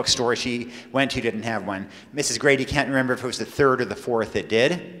second bookstore she went to didn't have one. Mrs. Grady can't remember if it was the third or the fourth that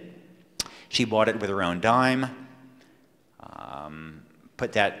did. She bought it with her own dime,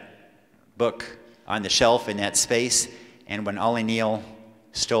 put that book on the shelf in that space, and when Ollie Neal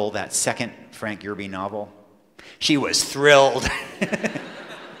stole that second Frank Yerby novel, she was thrilled.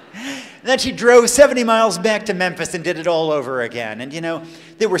 Then she drove 70 miles back to Memphis and did it all over again. And you know,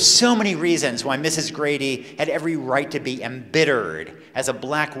 there were so many reasons why Mrs. Grady had every right to be embittered as a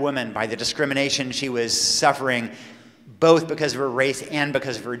black woman by the discrimination she was suffering, both because of her race and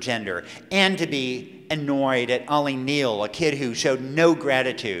because of her gender, and to be annoyed at Ollie Neal, a kid who showed no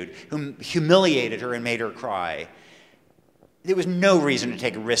gratitude, who humiliated her and made her cry. There was no reason to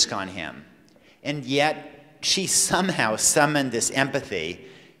take a risk on him. And yet, she somehow summoned this empathy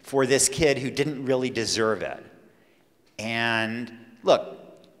for this kid who didn't really deserve it. And look,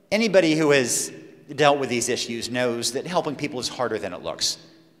 anybody who has dealt with these issues knows that helping people is harder than it looks.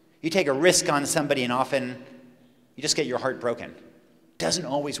 You take a risk on somebody and often you just get your heart broken. Doesn't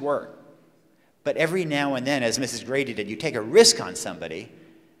always work. But every now and then, as Mrs. Grady did, you take a risk on somebody,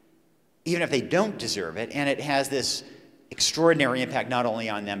 even if they don't deserve it, and it has this extraordinary impact not only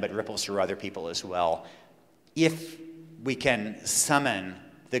on them, but ripples through other people as well. If we can summon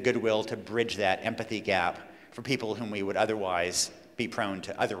the goodwill to bridge that empathy gap for people whom we would otherwise be prone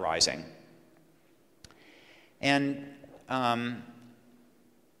to otherizing. And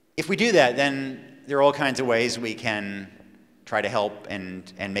if we do that, then there are all kinds of ways we can try to help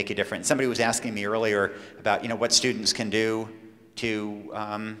and make a difference. Somebody was asking me earlier about, you know, what students can do to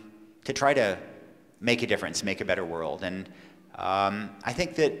try to make a difference, make a better world. And I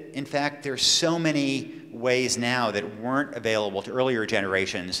think that, in fact, there's so many ways now that weren't available to earlier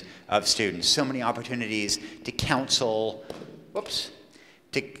generations of students. So many opportunities to counsel,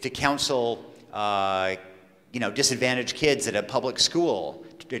 to counsel, you know, disadvantaged kids at a public school,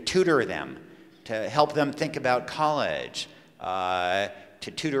 to tutor them, to help them think about college,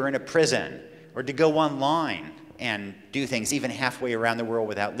 to tutor in a prison, or to go online and do things even halfway around the world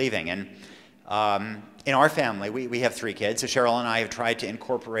without leaving. And in our family, we have 3 kids, so Cheryl and I have tried to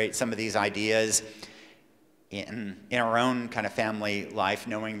incorporate some of these ideas in our own kind of family life,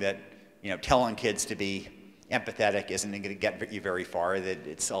 knowing that, you know, telling kids to be empathetic isn't going to get you very far, that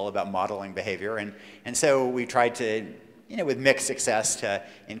it's all about modeling behavior. And so we tried to, you know, with mixed success, to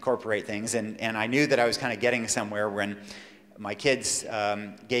incorporate things. And I knew that I was kind of getting somewhere when my kids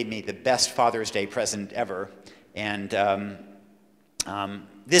gave me the best Father's Day present ever. And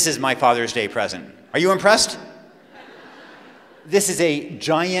this is my Father's Day present. Are you impressed? This is a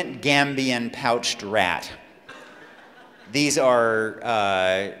giant Gambian pouched rat. These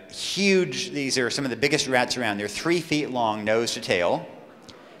are huge. These are some of the biggest rats around. They're 3 feet long, nose to tail.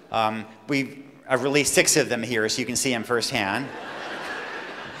 I've released 6 of them here, so you can see them firsthand.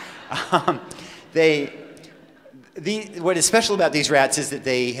 What is special about these rats is that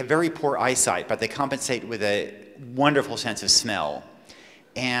they have very poor eyesight, but they compensate with a wonderful sense of smell.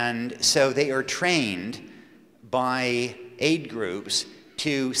 And so they are trained by aid groups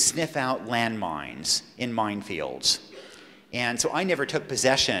to sniff out landmines in minefields. And so I never took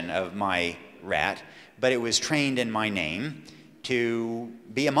possession of my rat, but it was trained in my name to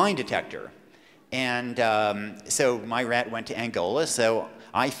be a mine detector. And so my rat went to Angola, so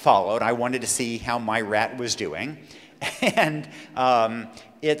I followed. I wanted to see how my rat was doing. And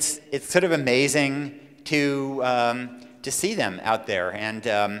it's sort of amazing to see them out there. And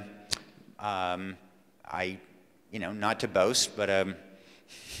not to boast, but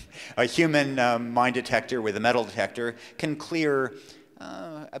a human mine detector with a metal detector can clear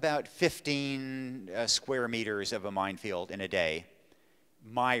about 15 square meters of a minefield in a day.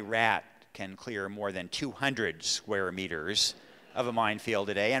 My rat can clear more than 200 square meters of a minefield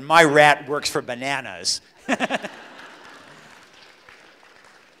a day, and my rat works for bananas.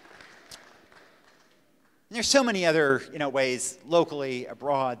 There's so many other ways locally,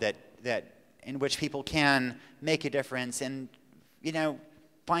 abroad, that in which people can make a difference and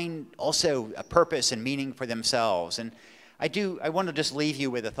find also a purpose and meaning for themselves. And I want to just leave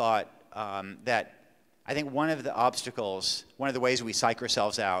you with a thought that I think one of the obstacles, one of the ways we psych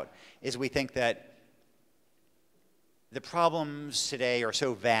ourselves out, is we think that the problems today are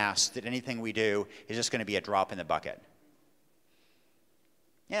so vast that anything we do is just going to be a drop in the bucket.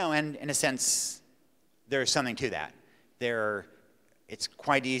 And in a sense, there's something to that. It's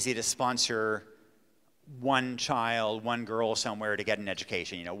quite easy to sponsor one child, one girl somewhere to get an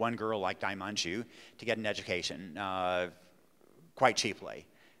education. One girl like Daimanju to get an education quite cheaply.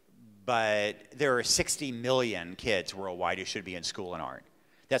 But there are 60 million kids worldwide who should be in school and art.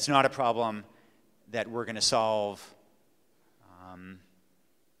 That's not a problem that we're going to solve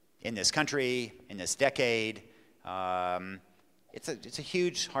in this country, in this decade. It's a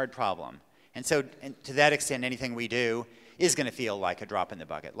huge, hard problem. And so to that extent, anything we do is going to feel like a drop in the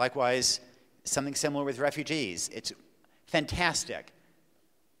bucket. Likewise, something similar with refugees. It's fantastic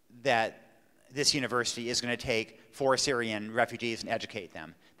that this university is going to take 4 Syrian refugees and educate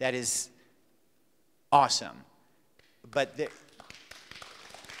them. That is awesome. But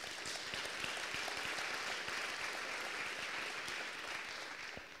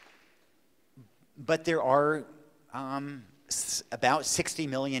there are about 60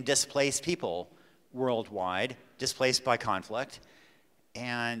 million displaced people worldwide, displaced by conflict,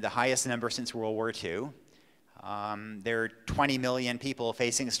 and the highest number since World War II. There are 20 million people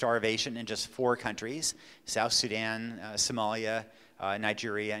facing starvation in just 4 countries, South Sudan, Somalia,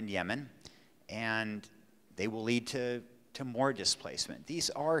 Nigeria, and Yemen. And they will lead to more displacement. These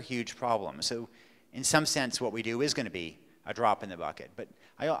are huge problems. So in some sense, what we do is going to be a drop in the bucket. But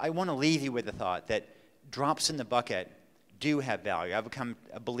I want to leave you with the thought that drops in the bucket do have value. I've become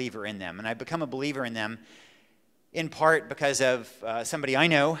a believer in them. And I've become a believer in them in part because of somebody I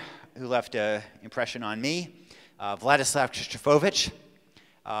know who left an impression on me, Vladislav Kristofovich.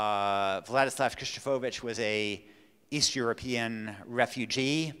 Vladislav Kristofovich was an East European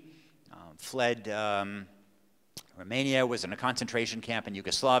refugee, fled Romania, was in a concentration camp in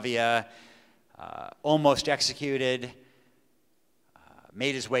Yugoslavia, almost executed,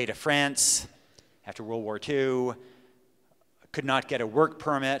 made his way to France after World War II, could not get a work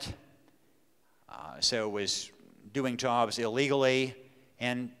permit, so was doing jobs illegally,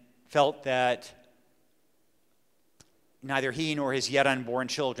 and felt that neither he nor his yet unborn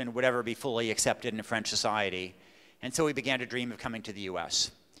children would ever be fully accepted in French society. And so he began to dream of coming to the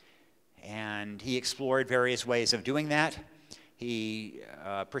US. And he explored various ways of doing that. He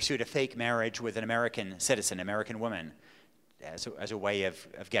pursued a fake marriage with an American citizen, American woman, as a way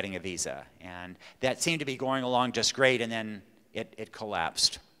of getting a visa. And that seemed to be going along just great, and then it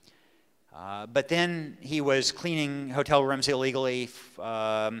collapsed. But then he was cleaning hotel rooms illegally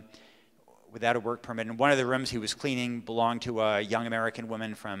without a work permit. And one of the rooms he was cleaning belonged to a young American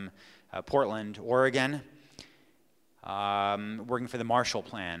woman from Portland, Oregon, working for the Marshall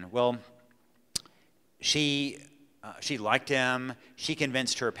Plan. Well, she liked him. She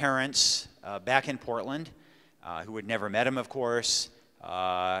convinced her parents back in Portland, who had never met him, of course,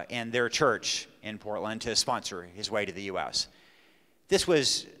 and their church in Portland to sponsor his way to the U.S. This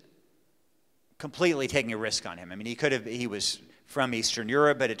was completely taking a risk on him. I mean, he was from Eastern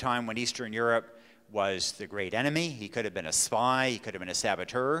Europe at a time when Eastern Europe was the great enemy. He could have been a spy. He could have been a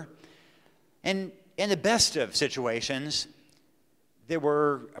saboteur. And in the best of situations, there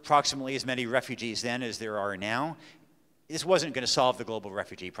were approximately as many refugees then as there are now. This wasn't going to solve the global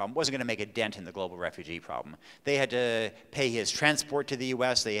refugee problem. It wasn't going to make a dent in the global refugee problem. They had to pay his transport to the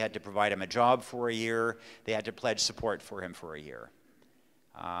US. They had to provide him a job for a year. They had to pledge support for him for a year.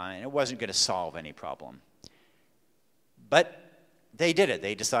 And it wasn't going to solve any problem. But they did it.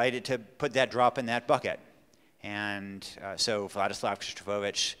 They decided to put that drop in that bucket. And so Vladislav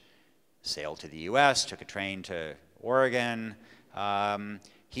Kristofovich sailed to the US, took a train to Oregon.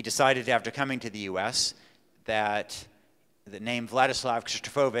 He decided after coming to the US that the name Vladislav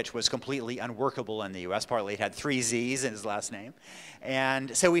Kristofovich was completely unworkable in the US. Partly it had 3 Z's in his last name.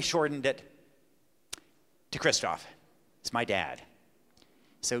 And so he shortened it to Kristof. It's my dad.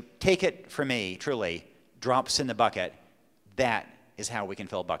 So take it from me, truly, drops in the bucket. That is how we can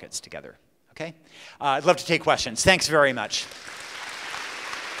fill buckets together. Okay? I'd love to take questions. Thanks very much.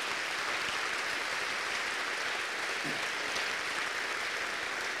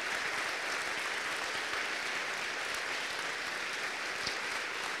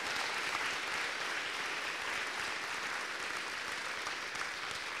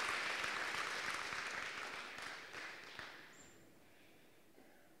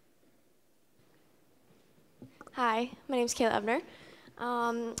 Hi, my name is Kayla Ebner.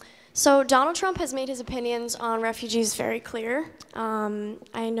 So Donald Trump has made his opinions on refugees very clear.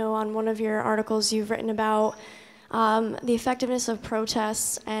 I know on one of your articles you've written about the effectiveness of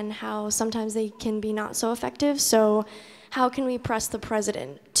protests and how sometimes they can be not so effective. So how can we press the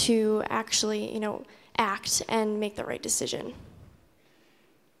president to actually, act and make the right decision?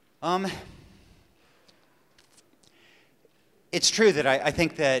 It's true that I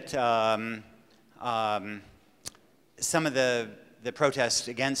think that some of the protest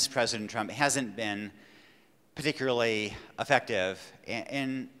against President Trump hasn't been particularly effective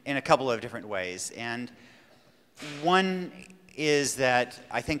in a couple of different ways. And one is that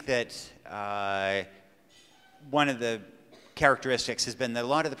I think that one of the characteristics has been that a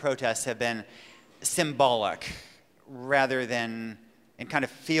lot of the protests have been symbolic rather than, and kind of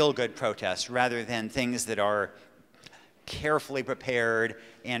feel-good protests, rather than things that are carefully prepared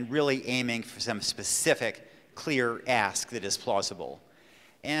and really aiming for some specific clear ask that is plausible.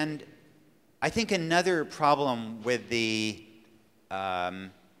 And I think another problem with the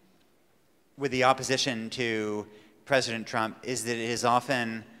opposition to President Trump is that it has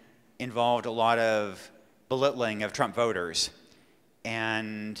often involved a lot of belittling of Trump voters.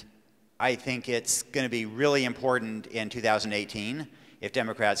 And I think it's going to be really important in 2018, if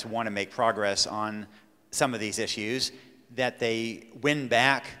Democrats want to make progress on some of these issues, that they win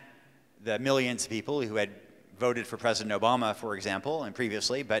back the millions of people who had voted for President Obama, for example, and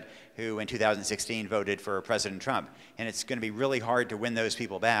previously, but who in 2016 voted for President Trump. And it's going to be really hard to win those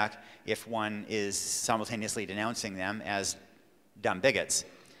people back if one is simultaneously denouncing them as dumb bigots.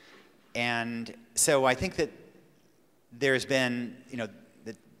 And so I think that there's been,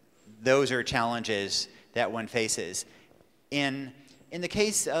 those are challenges that one faces. In the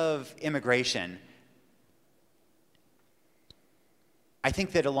case of immigration, I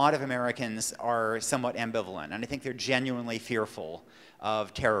think that a lot of Americans are somewhat ambivalent, and I think they're genuinely fearful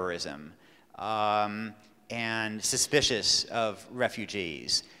of terrorism and suspicious of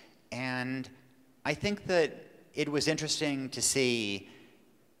refugees. And I think that it was interesting to see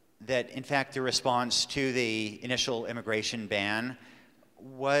that, in fact, the response to the initial immigration ban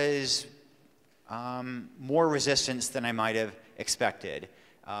was more resistance than I might have expected.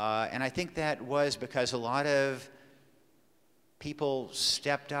 And I think that was because a lot of people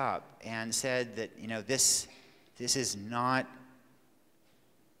stepped up and said that, this is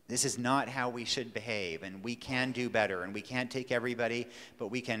not how we should behave, and we can do better, and we can't take everybody, but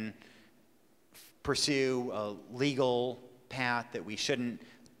we can pursue a legal path, that we shouldn't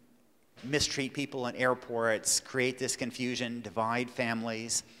mistreat people in airports, create this confusion, divide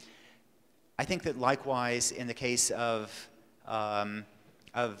families. I think that likewise in the case of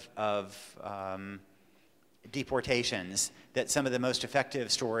deportations, that some of the most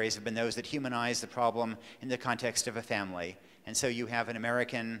effective stories have been those that humanize the problem in the context of a family. And so you have an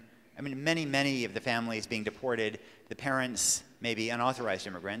American, many of the families being deported, the parents may be unauthorized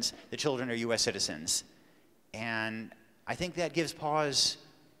immigrants, the children are US citizens. And I think that gives pause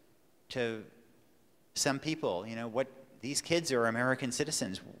to some people. These kids are American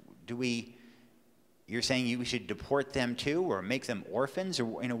citizens. You're saying we should deport them too, or make them orphans, or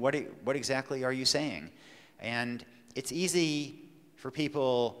what exactly are you saying? And it's easy for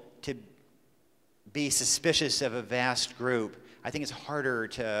people to be suspicious of a vast group. I think it's harder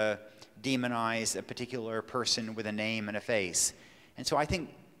to demonize a particular person with a name and a face. And so I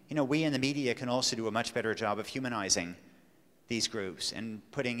think you know, we in the media can also do a much better job of humanizing these groups and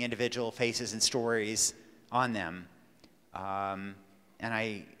putting individual faces and stories on them. And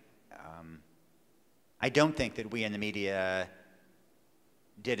I don't think that we in the media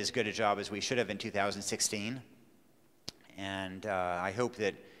did as good a job as we should have in 2016. And I hope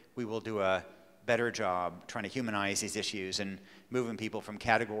that we will do a better job trying to humanize these issues and moving people from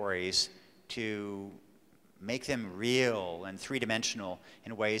categories to make them real and three-dimensional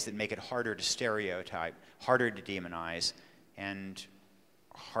in ways that make it harder to stereotype, harder to demonize, and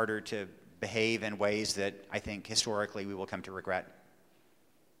harder to behave in ways that I think historically we will come to regret.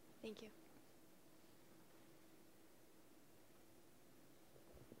 Thank you.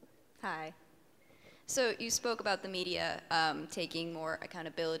 Hi. So you spoke about the media taking more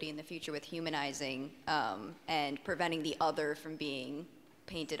accountability in the future with humanizing and preventing the other from being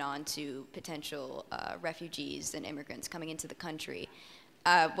painted onto potential refugees and immigrants coming into the country.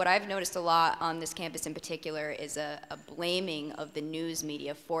 What I've noticed a lot on this campus in particular is a blaming of the news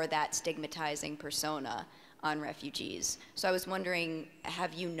media for that stigmatizing persona on refugees. So I was wondering,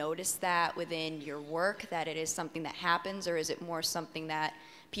 have you noticed that within your work, that it is something that happens, or is it more something that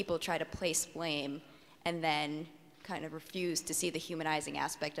people try to place blame and then kind of refuse to see the humanizing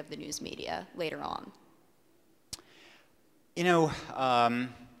aspect of the news media later on? You know,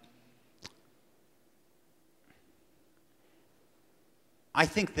 I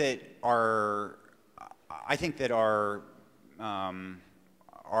think that our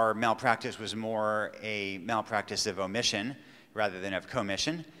malpractice was more a malpractice of omission rather than of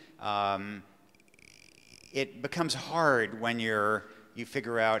commission. It becomes hard when you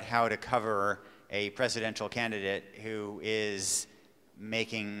figure out how to cover a presidential candidate who is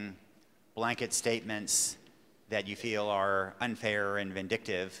making blanket statements that you feel are unfair and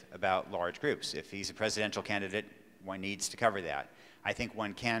vindictive about large groups. If he's a presidential candidate, one needs to cover that. I think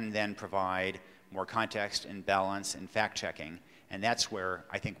one can then provide more context and balance and fact-checking, and that's where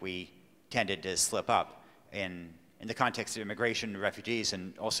I think we tended to slip up in the context of immigration and refugees,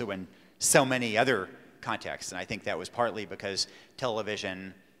 and also in so many other contexts. And I think that was partly because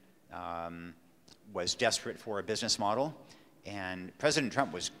television was desperate for a business model, and President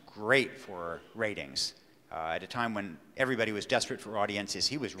Trump was great for ratings. At a time when everybody was desperate for audiences,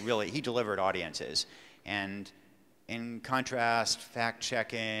 he delivered audiences. And in contrast,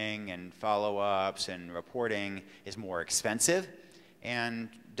 fact-checking and follow-ups and reporting is more expensive and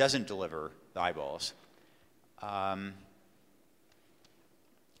doesn't deliver the eyeballs. And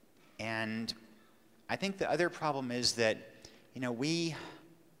I think the other problem is that, you know, we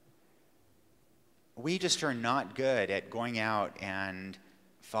just are not good at going out and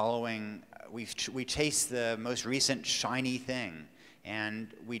following. We chase the most recent shiny thing,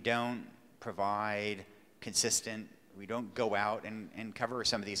 and we don't provide consistent. We don't go out and cover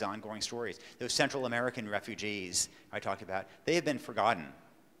some of these ongoing stories. Those Central American refugees I talked about, they have been forgotten.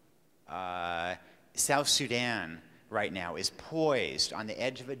 South Sudan right now is poised on the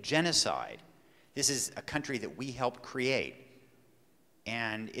edge of a genocide. This is a country that we helped create,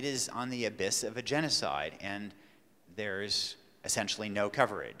 and it is on the abyss of a genocide, and there's essentially no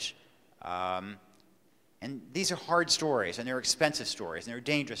coverage. And these are hard stories, and they're expensive stories, and they're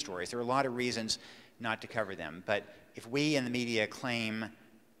dangerous stories. There are a lot of reasons not to cover them. But if we in the media claim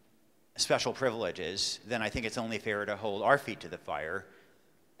special privileges, then I think it's only fair to hold our feet to the fire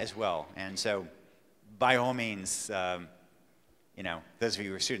as well. And so, by all means, you know, those of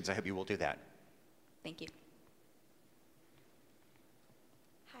you who are students, I hope you will do that. Thank you.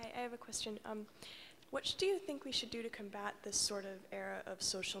 Hi, I have a question. What do you think we should do to combat this sort of era of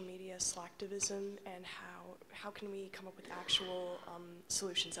social media slacktivism, and how can we come up with actual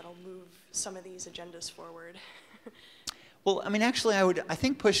solutions that'll move some of these agendas forward? Well, I mean, actually, I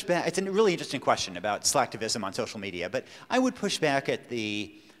think push back. It's a really interesting question about slacktivism on social media, but I would push back at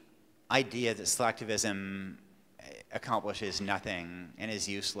the idea that slacktivism accomplishes nothing and is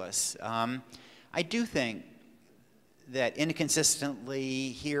useless. I do think that inconsistently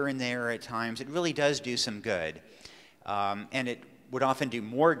here and there at times, it really does do some good. And it would often do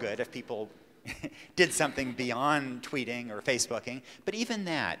more good if people did something beyond tweeting or Facebooking. But even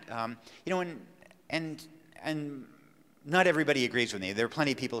that, you know, and not everybody agrees with me. There are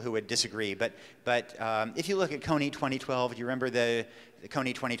plenty of people who would disagree. But if you look at Kony 2012, do you remember the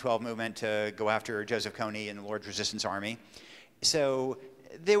Kony 2012 movement to go after Joseph Kony and the Lord's Resistance Army? So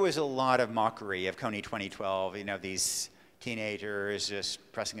there was a lot of mockery of Kony 2012, you know, these teenagers just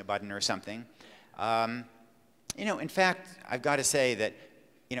pressing a button or something. You know, in fact, I've got to say that,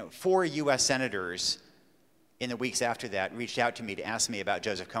 you know, 4 U.S. senators in the weeks after that reached out to me to ask me about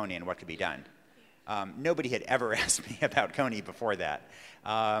Joseph Kony and what could be done. Nobody had ever asked me about Coney before that.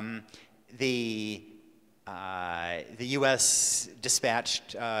 The U.S.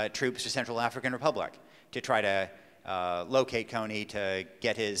 dispatched troops to Central African Republic to try to locate Coney to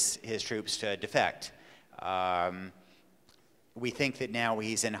get his troops to defect. We think that now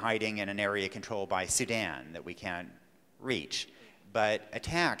he's in hiding in an area controlled by Sudan that we can't reach. But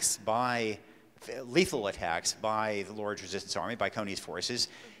lethal attacks by the Lord's Resistance Army, by Coney's forces,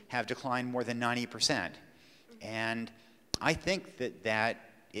 have declined more than 90%. And I think that that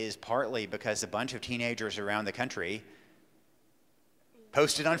is partly because a bunch of teenagers around the country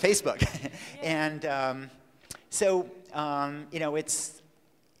posted on Facebook. And you know, it's,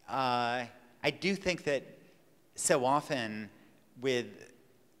 I do think that so often with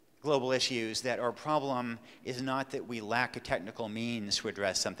global issues that our problem is not that we lack a technical means to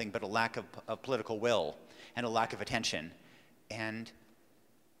address something, but a lack of political will and a lack of attention. And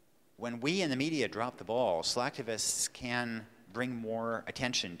when we in the media drop the ball, slacktivists can bring more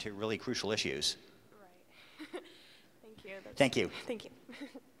attention to really crucial issues. Right. Thank you. Thank you. Thank you.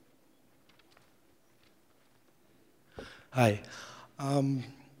 Hi.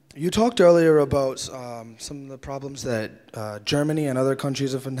 You talked earlier about some of the problems that Germany and other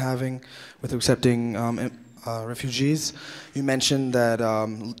countries have been having with accepting refugees. You mentioned that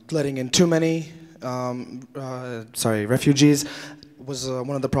letting in too many refugees was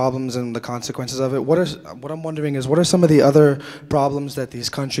one of the problems and the consequences of it. What I'm wondering is, what are some of the other problems that these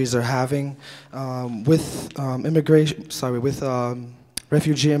countries are having with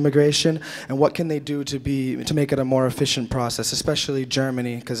refugee immigration, and what can they do to make it a more efficient process, especially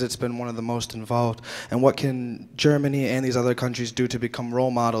Germany, because it's been one of the most involved, and what can Germany and these other countries do to become role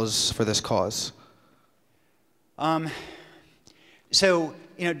models for this cause? So,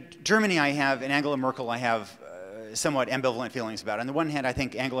 you know, Germany and Angela Merkel I have somewhat ambivalent feelings about. On the one hand, I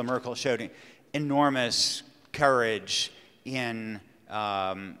think Angela Merkel showed enormous courage in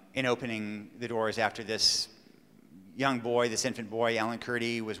opening the doors after this young boy, this infant boy, Alan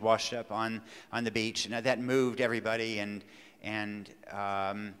Kurdi, was washed up on the beach, and that moved everybody.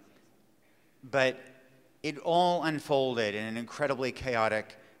 But it all unfolded in an incredibly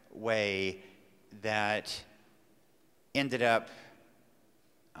chaotic way that ended up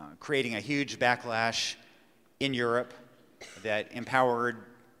creating a huge backlash in Europe that empowered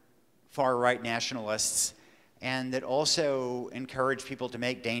far-right nationalists, and that also encouraged people to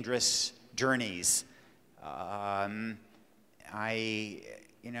make dangerous journeys. There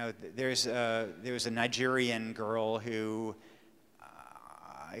was a Nigerian girl who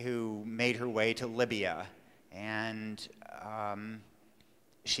made her way to Libya, and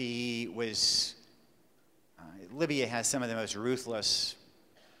Libya has some of the most ruthless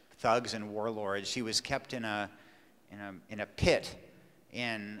thugs and warlords. She was kept in a pit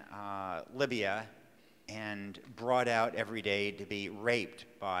in Libya and brought out every day to be raped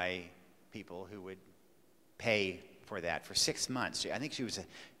by people who would pay for that for 6 months. I think she was, if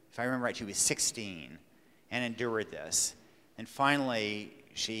I remember right, she was 16 and endured this. And finally,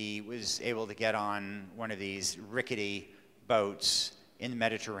 she was able to get on one of these rickety boats in the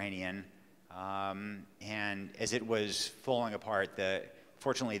Mediterranean. And as it was falling apart,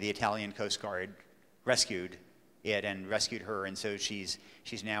 fortunately, the Italian Coast Guard rescued it and rescued her, and so she's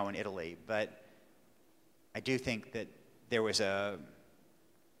now in Italy. But I do think that there was that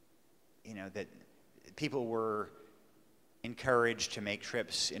people were encouraged to make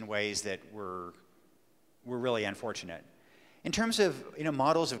trips in ways that were really unfortunate. In terms of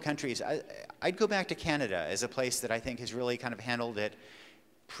models of countries, I'd go back to Canada as a place that I think has really kind of handled it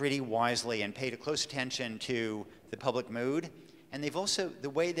pretty wisely and paid a close attention to the public mood. And they've also, the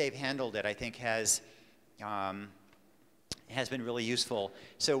way they've handled it, I think has been really useful.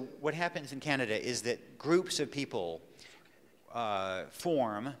 So what happens in Canada is that groups of people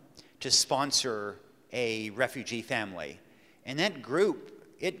form to sponsor a refugee family. And that group,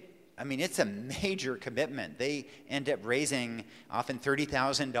 it's a major commitment. They end up raising often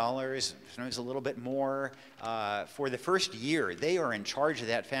 $30,000, sometimes a little bit more. For the first year, they are in charge of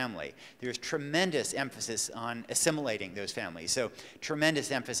that family. There's tremendous emphasis on assimilating those families. So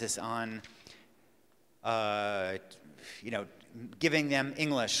tremendous emphasis on, giving them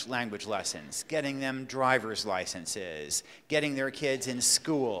English language lessons, getting them driver's licenses, getting their kids in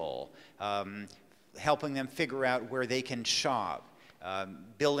school, helping them figure out where they can shop,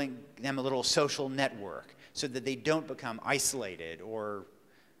 building them a little social network so that they don't become isolated or,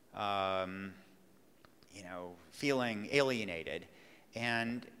 feeling alienated.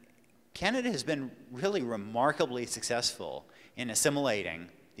 And Canada has been really remarkably successful in assimilating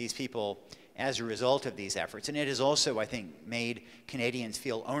these people as a result of these efforts. And it has also, I think, made Canadians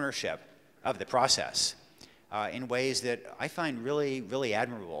feel ownership of the process in ways that I find really, really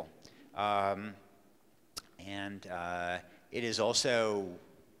admirable. It has also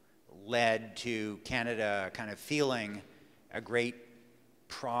led to Canada kind of feeling a great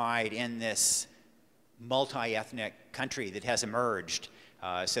pride in this multi-ethnic country that has emerged.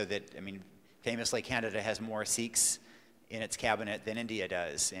 So that, I mean, famously, Canada has more Sikhs in its cabinet than India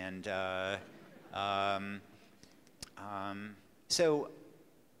does. And so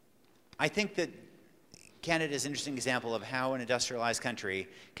I think that Canada is an interesting example of how an industrialized country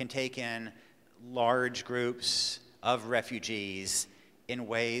can take in large groups of refugees in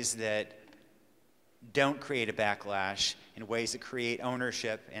ways that don't create a backlash, in ways that create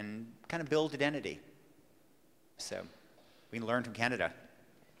ownership and kind of build identity. So we can learn from Canada.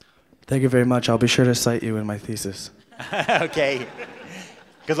 Thank you very much. I'll be sure to cite you in my thesis. Okay.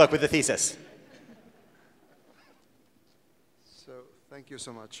 Good luck with the thesis. So thank you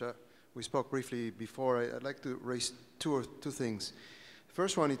so much. We spoke briefly before. I'd like to raise two things.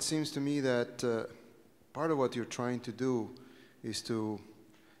 First one, it seems to me that part of what you're trying to do is to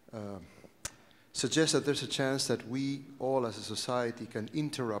suggest that there's a chance that we all as a society can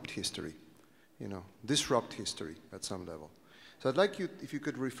interrupt history, you know, disrupt history at some level. So I'd like you, if you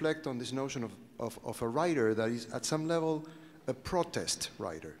could reflect on this notion of a writer that is at some level a protest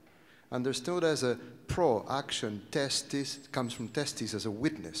writer, understood as a pro-action, testis, comes from testis as a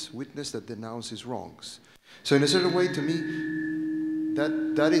witness that denounces wrongs. So in a certain way, to me,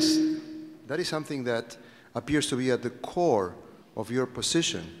 that is something that appears to be at the core of your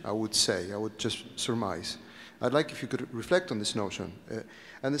position, I would say. I would just surmise. I'd like if you could reflect on this notion.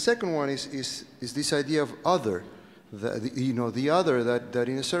 And the second one is this idea of other, the other that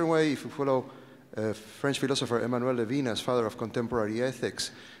in a certain way, if you follow French philosopher Emmanuel Levinas, father of contemporary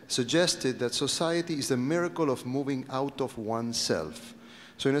ethics, suggested that society is the miracle of moving out of oneself.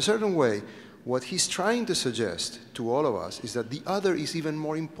 So in a certain way, what he's trying to suggest to all of us is that the other is even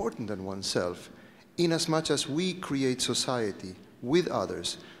more important than oneself, in as much as we create society with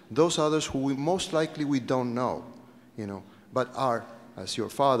others, those others who most likely we don't know, you know, but are, as your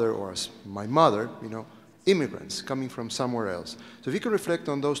father or as my mother, you know, immigrants coming from somewhere else. So if you can reflect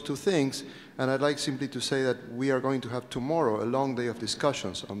on those two things, and I'd like simply to say that we are going to have tomorrow a long day of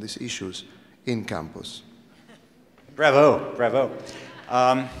discussions on these issues in campus. Bravo, bravo.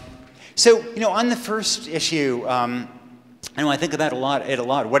 So, you know, on the first issue, I know I think about it a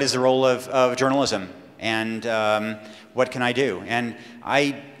lot. What is the role of journalism, and what can I do? And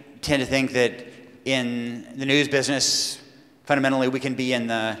I tend to think that in the news business, fundamentally, we can be in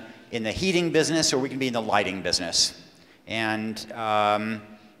the heating business, or we can be in the lighting business. And I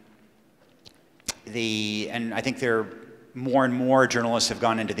think more and more journalists have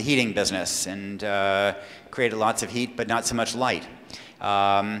gone into the heating business and created lots of heat, but not so much light.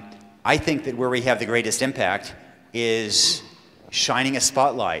 I think that where we have the greatest impact is shining a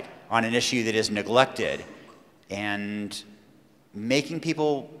spotlight on an issue that is neglected and making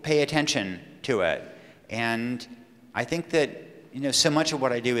people pay attention to it. And I think that, you know, so much of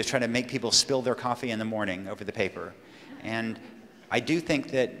what I do is try to make people spill their coffee in the morning over the paper. And I do think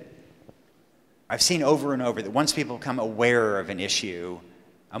that I've seen over and over that once people become aware of an issue,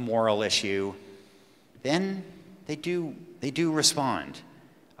 a moral issue, then they do respond.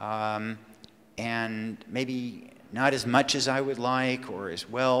 And maybe not as much as I would like or as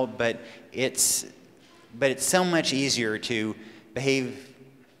well, but it's so much easier to behave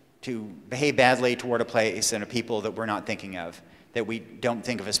badly toward a place and a people that we're not thinking of, that we don't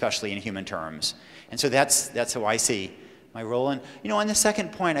think of, especially in human terms. And so that's how I see my role. And, you know, on the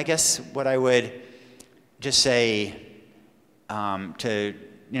second point, I guess what I would just say to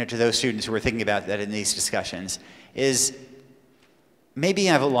those students who are thinking about that in these discussions is maybe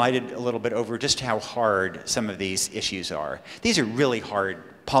I've elided a little bit over just how hard some of these issues are. These are really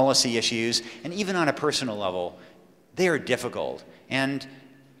hard policy issues, and even on a personal level, they are difficult. And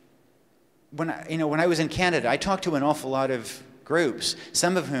when I was in Canada, I talked to an awful lot of groups,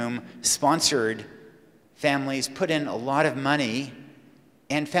 some of whom sponsored families, put in a lot of money,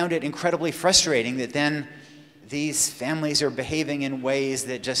 and found it incredibly frustrating that then these families are behaving in ways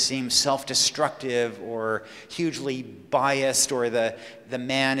that just seem self-destructive or hugely biased, or the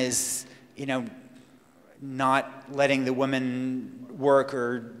man is, you know, not letting the woman work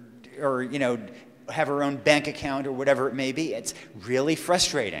or you know, have her own bank account or whatever it may be. It's really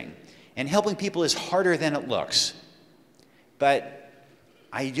frustrating. And helping people is harder than it looks. But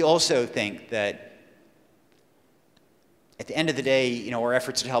I also think that at the end of the day, you know, our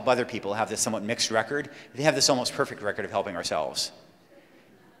efforts to help other people have this somewhat mixed record. They have this almost perfect record of helping ourselves.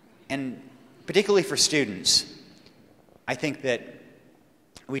 And particularly for students, I think that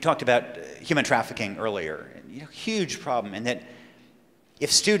we talked about human trafficking earlier. You know, huge problem, and that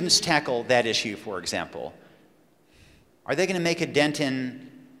if students tackle that issue, for example, are they going to make a dent in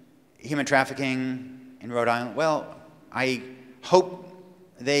human trafficking in Rhode Island? Well, I hope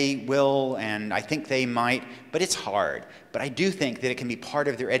they will, and I think they might, but it's hard. But I do think that it can be part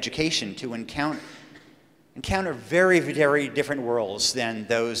of their education to encounter very, very different worlds than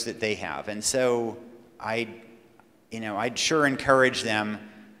those that they have. And so I'd sure encourage them,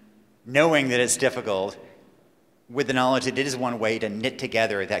 knowing that it's difficult, with the knowledge that it is one way to knit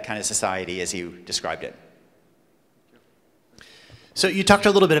together that kind of society as you described it. So you talked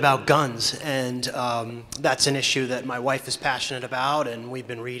a little bit about guns, and that's an issue that my wife is passionate about, and we've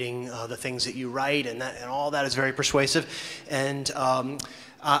been reading the things that you write, and all that is very persuasive. And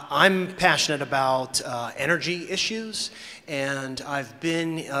I'm passionate about energy issues, and I've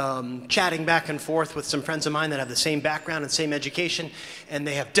been chatting back and forth with some friends of mine that have the same background and same education, and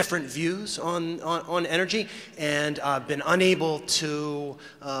they have different views on energy, and I've been unable to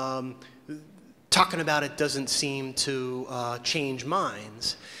talking about it doesn't seem to change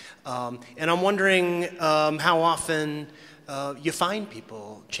minds. And I'm wondering how often you find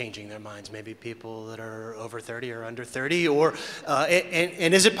people changing their minds, maybe people that are over 30 or under 30, or,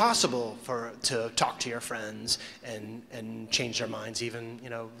 and is it possible to talk to your friends and change their minds, even, you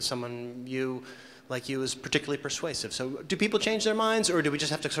know, someone like you is particularly persuasive. So do people change their minds, or do we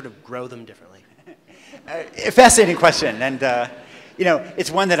just have to sort of grow them differently? Fascinating question, and you know, it's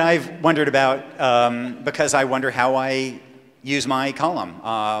one that I've wondered about because I wonder how I use my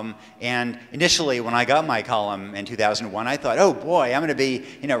column. And initially, when I got my column in 2001, I thought, oh boy, I'm going to be,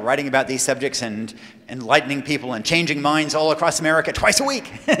 you know, writing about these subjects and enlightening people and changing minds all across America twice a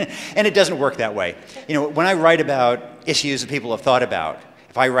week. And it doesn't work that way. You know, when I write about issues that people have thought about,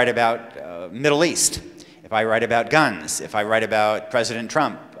 if I write about Middle East, if I write about guns, if I write about President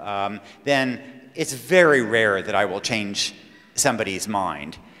Trump, then it's very rare that I will change somebody's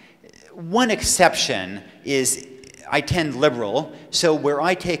mind. One exception is I tend liberal, so where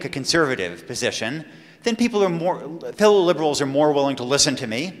I take a conservative position, then fellow liberals are more willing to listen to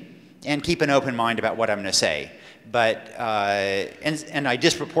me and keep an open mind about what I'm going to say. But, and I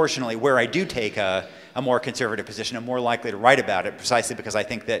disproportionately, where I do take a more conservative position, I'm more likely to write about it precisely because I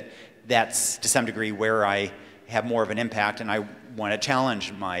think that that's to some degree where I have more of an impact, and I want to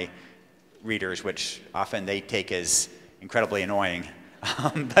challenge my readers, which often they take as incredibly annoying,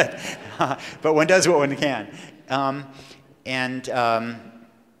 but one does what one can.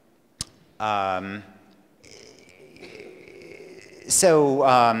 So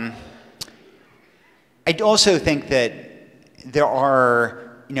I also think that there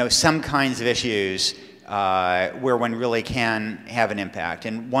are, you know, some kinds of issues where one really can have an impact,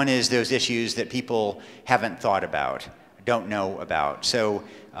 and one is those issues that people haven't thought about, don't know about. So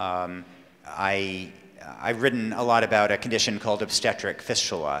I've written a lot about a condition called obstetric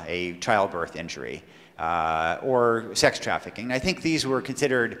fistula, a childbirth injury, or sex trafficking. I think these were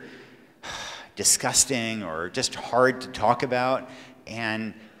considered disgusting or just hard to talk about.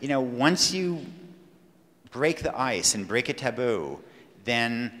 And, you know, once you break the ice and break a taboo,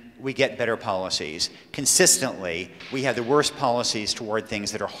 then we get better policies. Consistently, we have the worst policies toward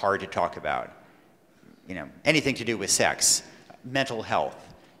things that are hard to talk about. You know, anything to do with sex, mental health,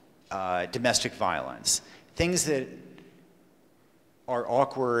 domestic violence, things that are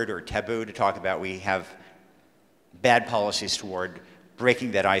awkward or taboo to talk about, we have bad policies toward.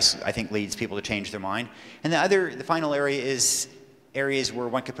 Breaking that ice, I think, leads people to change their mind. And the final area is areas where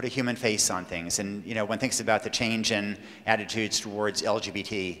one could put a human face on things. And, you know, one thinks about the change in attitudes towards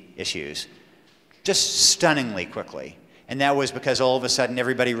LGBT issues just stunningly quickly. And that was because all of a sudden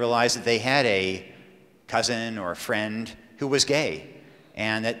everybody realized that they had a cousin or a friend who was gay,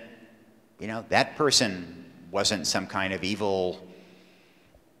 and that, you know, that person wasn't some kind of evil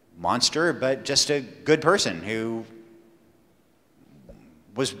monster, but just a good person who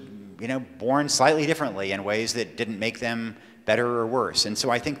was, you know, born slightly differently in ways that didn't make them better or worse. And so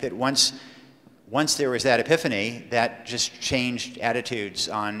I think that once there was that epiphany, that just changed attitudes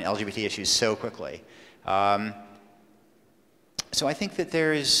on LGBT issues so quickly. So I think that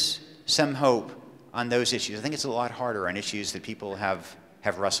there is some hope on those issues. I think it's a lot harder on issues that people have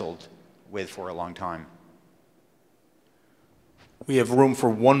wrestled with for a long time. We have room for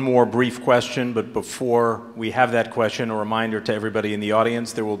one more brief question, but before we have that question, a reminder to everybody in the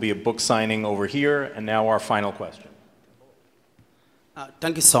audience, there will be a book signing over here, and now our final question.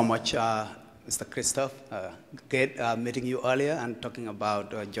 Thank you so much, Mr. Kristof. Great meeting you earlier and talking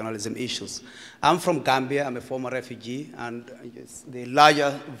about journalism issues. I'm from Gambia. I'm a former refugee, and it's the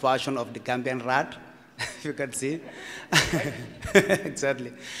larger version of the Gambian rat. If you can see.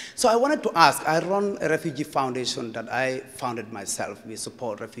 Exactly. So I wanted to ask, I run a refugee foundation that I founded myself. We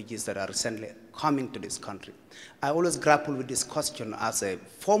support refugees that are recently coming to this country. I always grapple with this question as a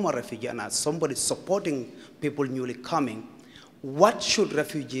former refugee and as somebody supporting people newly coming. What should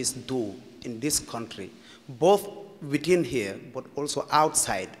refugees do in this country, both within here, but also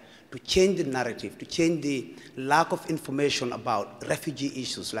outside, to change the narrative, to change the lack of information about refugee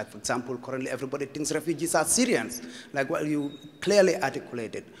issues? Like, for example, currently everybody thinks refugees are Syrians, like what you clearly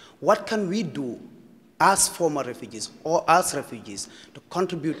articulated. What can we do as former refugees or as refugees to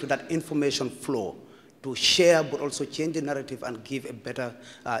contribute to that information flow, to share but also change the narrative and give a better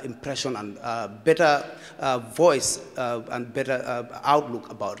impression and better voice and better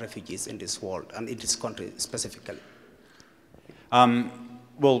outlook about refugees in this world and in this country specifically?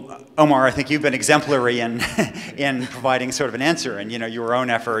 Well, Omar, I think you've been exemplary in, in providing sort of an answer, and your own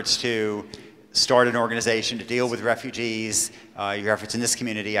efforts to start an organization to deal with refugees, your efforts in this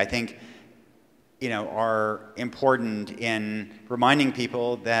community, I think, are important in reminding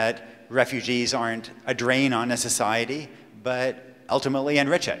people that refugees aren't a drain on a society, but ultimately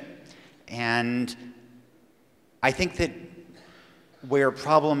enrich it. And I think that where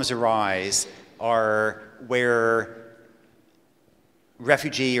problems arise are where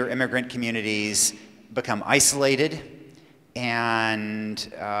refugee or immigrant communities become isolated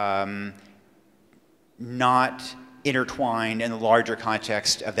and not intertwined in the larger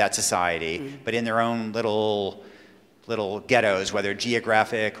context of that society, but in their own little ghettos, whether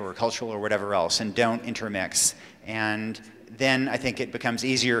geographic or cultural or whatever else, and don't intermix. And then I think it becomes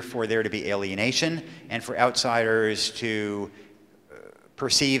easier for there to be alienation and for outsiders to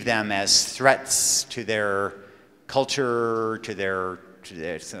perceive them as threats to their culture, to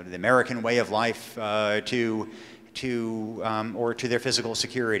sort of the American way of life, or to their physical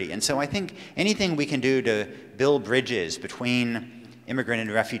security. And so I think anything we can do to build bridges between immigrant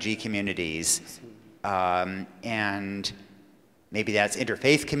and refugee communities, and maybe that's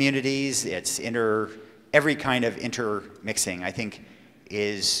interfaith communities, it's every kind of intermixing, I think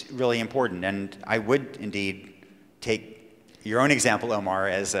is really important. And I would indeed take your own example, Omar,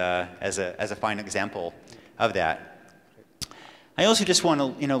 as a fine example of that. I also just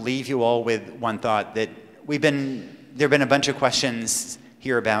want to leave you all with one thought, that there have been a bunch of questions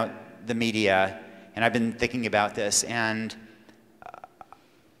here about the media, and I've been thinking about this, and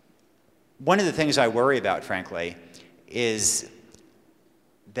one of the things I worry about, frankly, is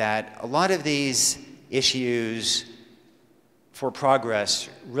that a lot of these issues for progress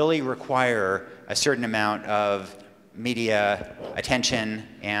really require a certain amount of media attention,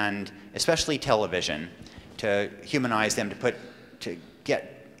 and especially television, to humanize them, to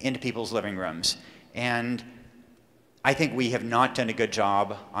get into people's living rooms. And I think we have not done a good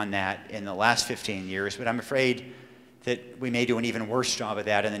job on that in the last 15 years, but I'm afraid that we may do an even worse job of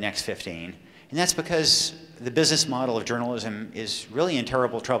that in the next 15. And that's because the business model of journalism is really in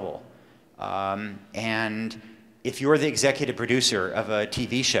terrible trouble. And if you're the executive producer of a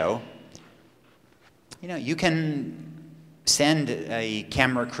TV show, you can send a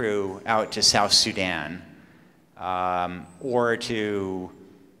camera crew out to South Sudan, or to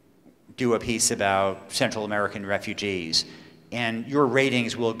do a piece about Central American refugees, and your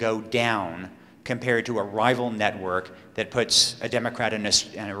ratings will go down compared to a rival network that puts a Democrat and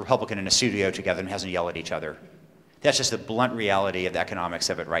a Republican in a studio together and hasn't yelled at each other. That's just the blunt reality of the economics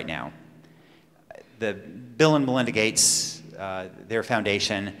of it right now. The Bill and Melinda Gates, their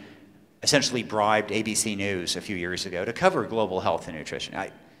foundation, essentially bribed ABC News a few years ago to cover global health and nutrition.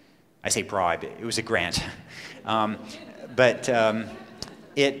 I say bribe, it was a grant. But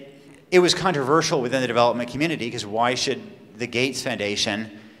it was controversial within the development community, because why should the Gates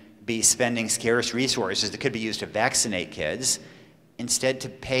Foundation be spending scarce resources that could be used to vaccinate kids instead to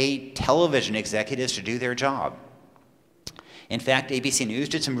pay television executives to do their job? In fact, ABC News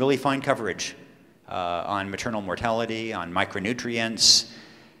did some really fine coverage on maternal mortality, on micronutrients,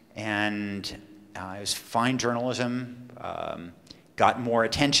 and it was fine journalism, got more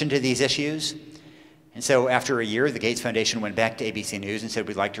attention to these issues. And so after a year, the Gates Foundation went back to ABC News and said,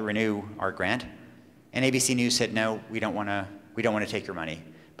 we'd like to renew our grant. And ABC News said, no, we don't want to take your money,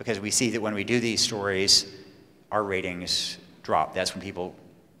 because we see that when we do these stories, our ratings drop. That's when people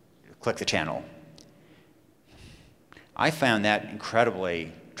click the channel. I found that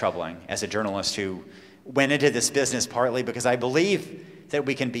incredibly troubling as a journalist who went into this business partly because I believe that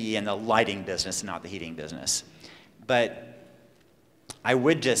we can be in the lighting business, not the heating business. But I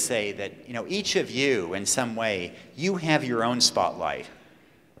would just say that, each of you, in some way, you have your own spotlight.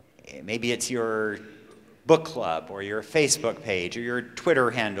 Maybe it's your book club or your Facebook page or your Twitter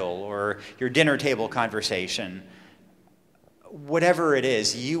handle or your dinner table conversation, whatever it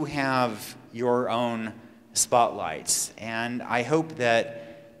is, you have your own spotlights. And I hope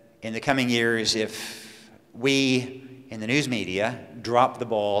that in the coming years, if we in the news media drop the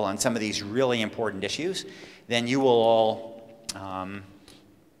ball on some of these really important issues, then you will all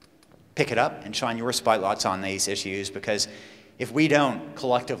pick it up and shine your spotlights on these issues, because if we don't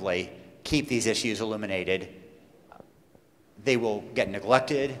collectively keep these issues illuminated, they will get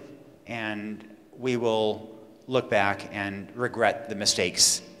neglected, and we will look back and regret the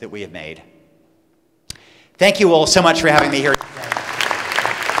mistakes that we have made. Thank you all so much for having me here.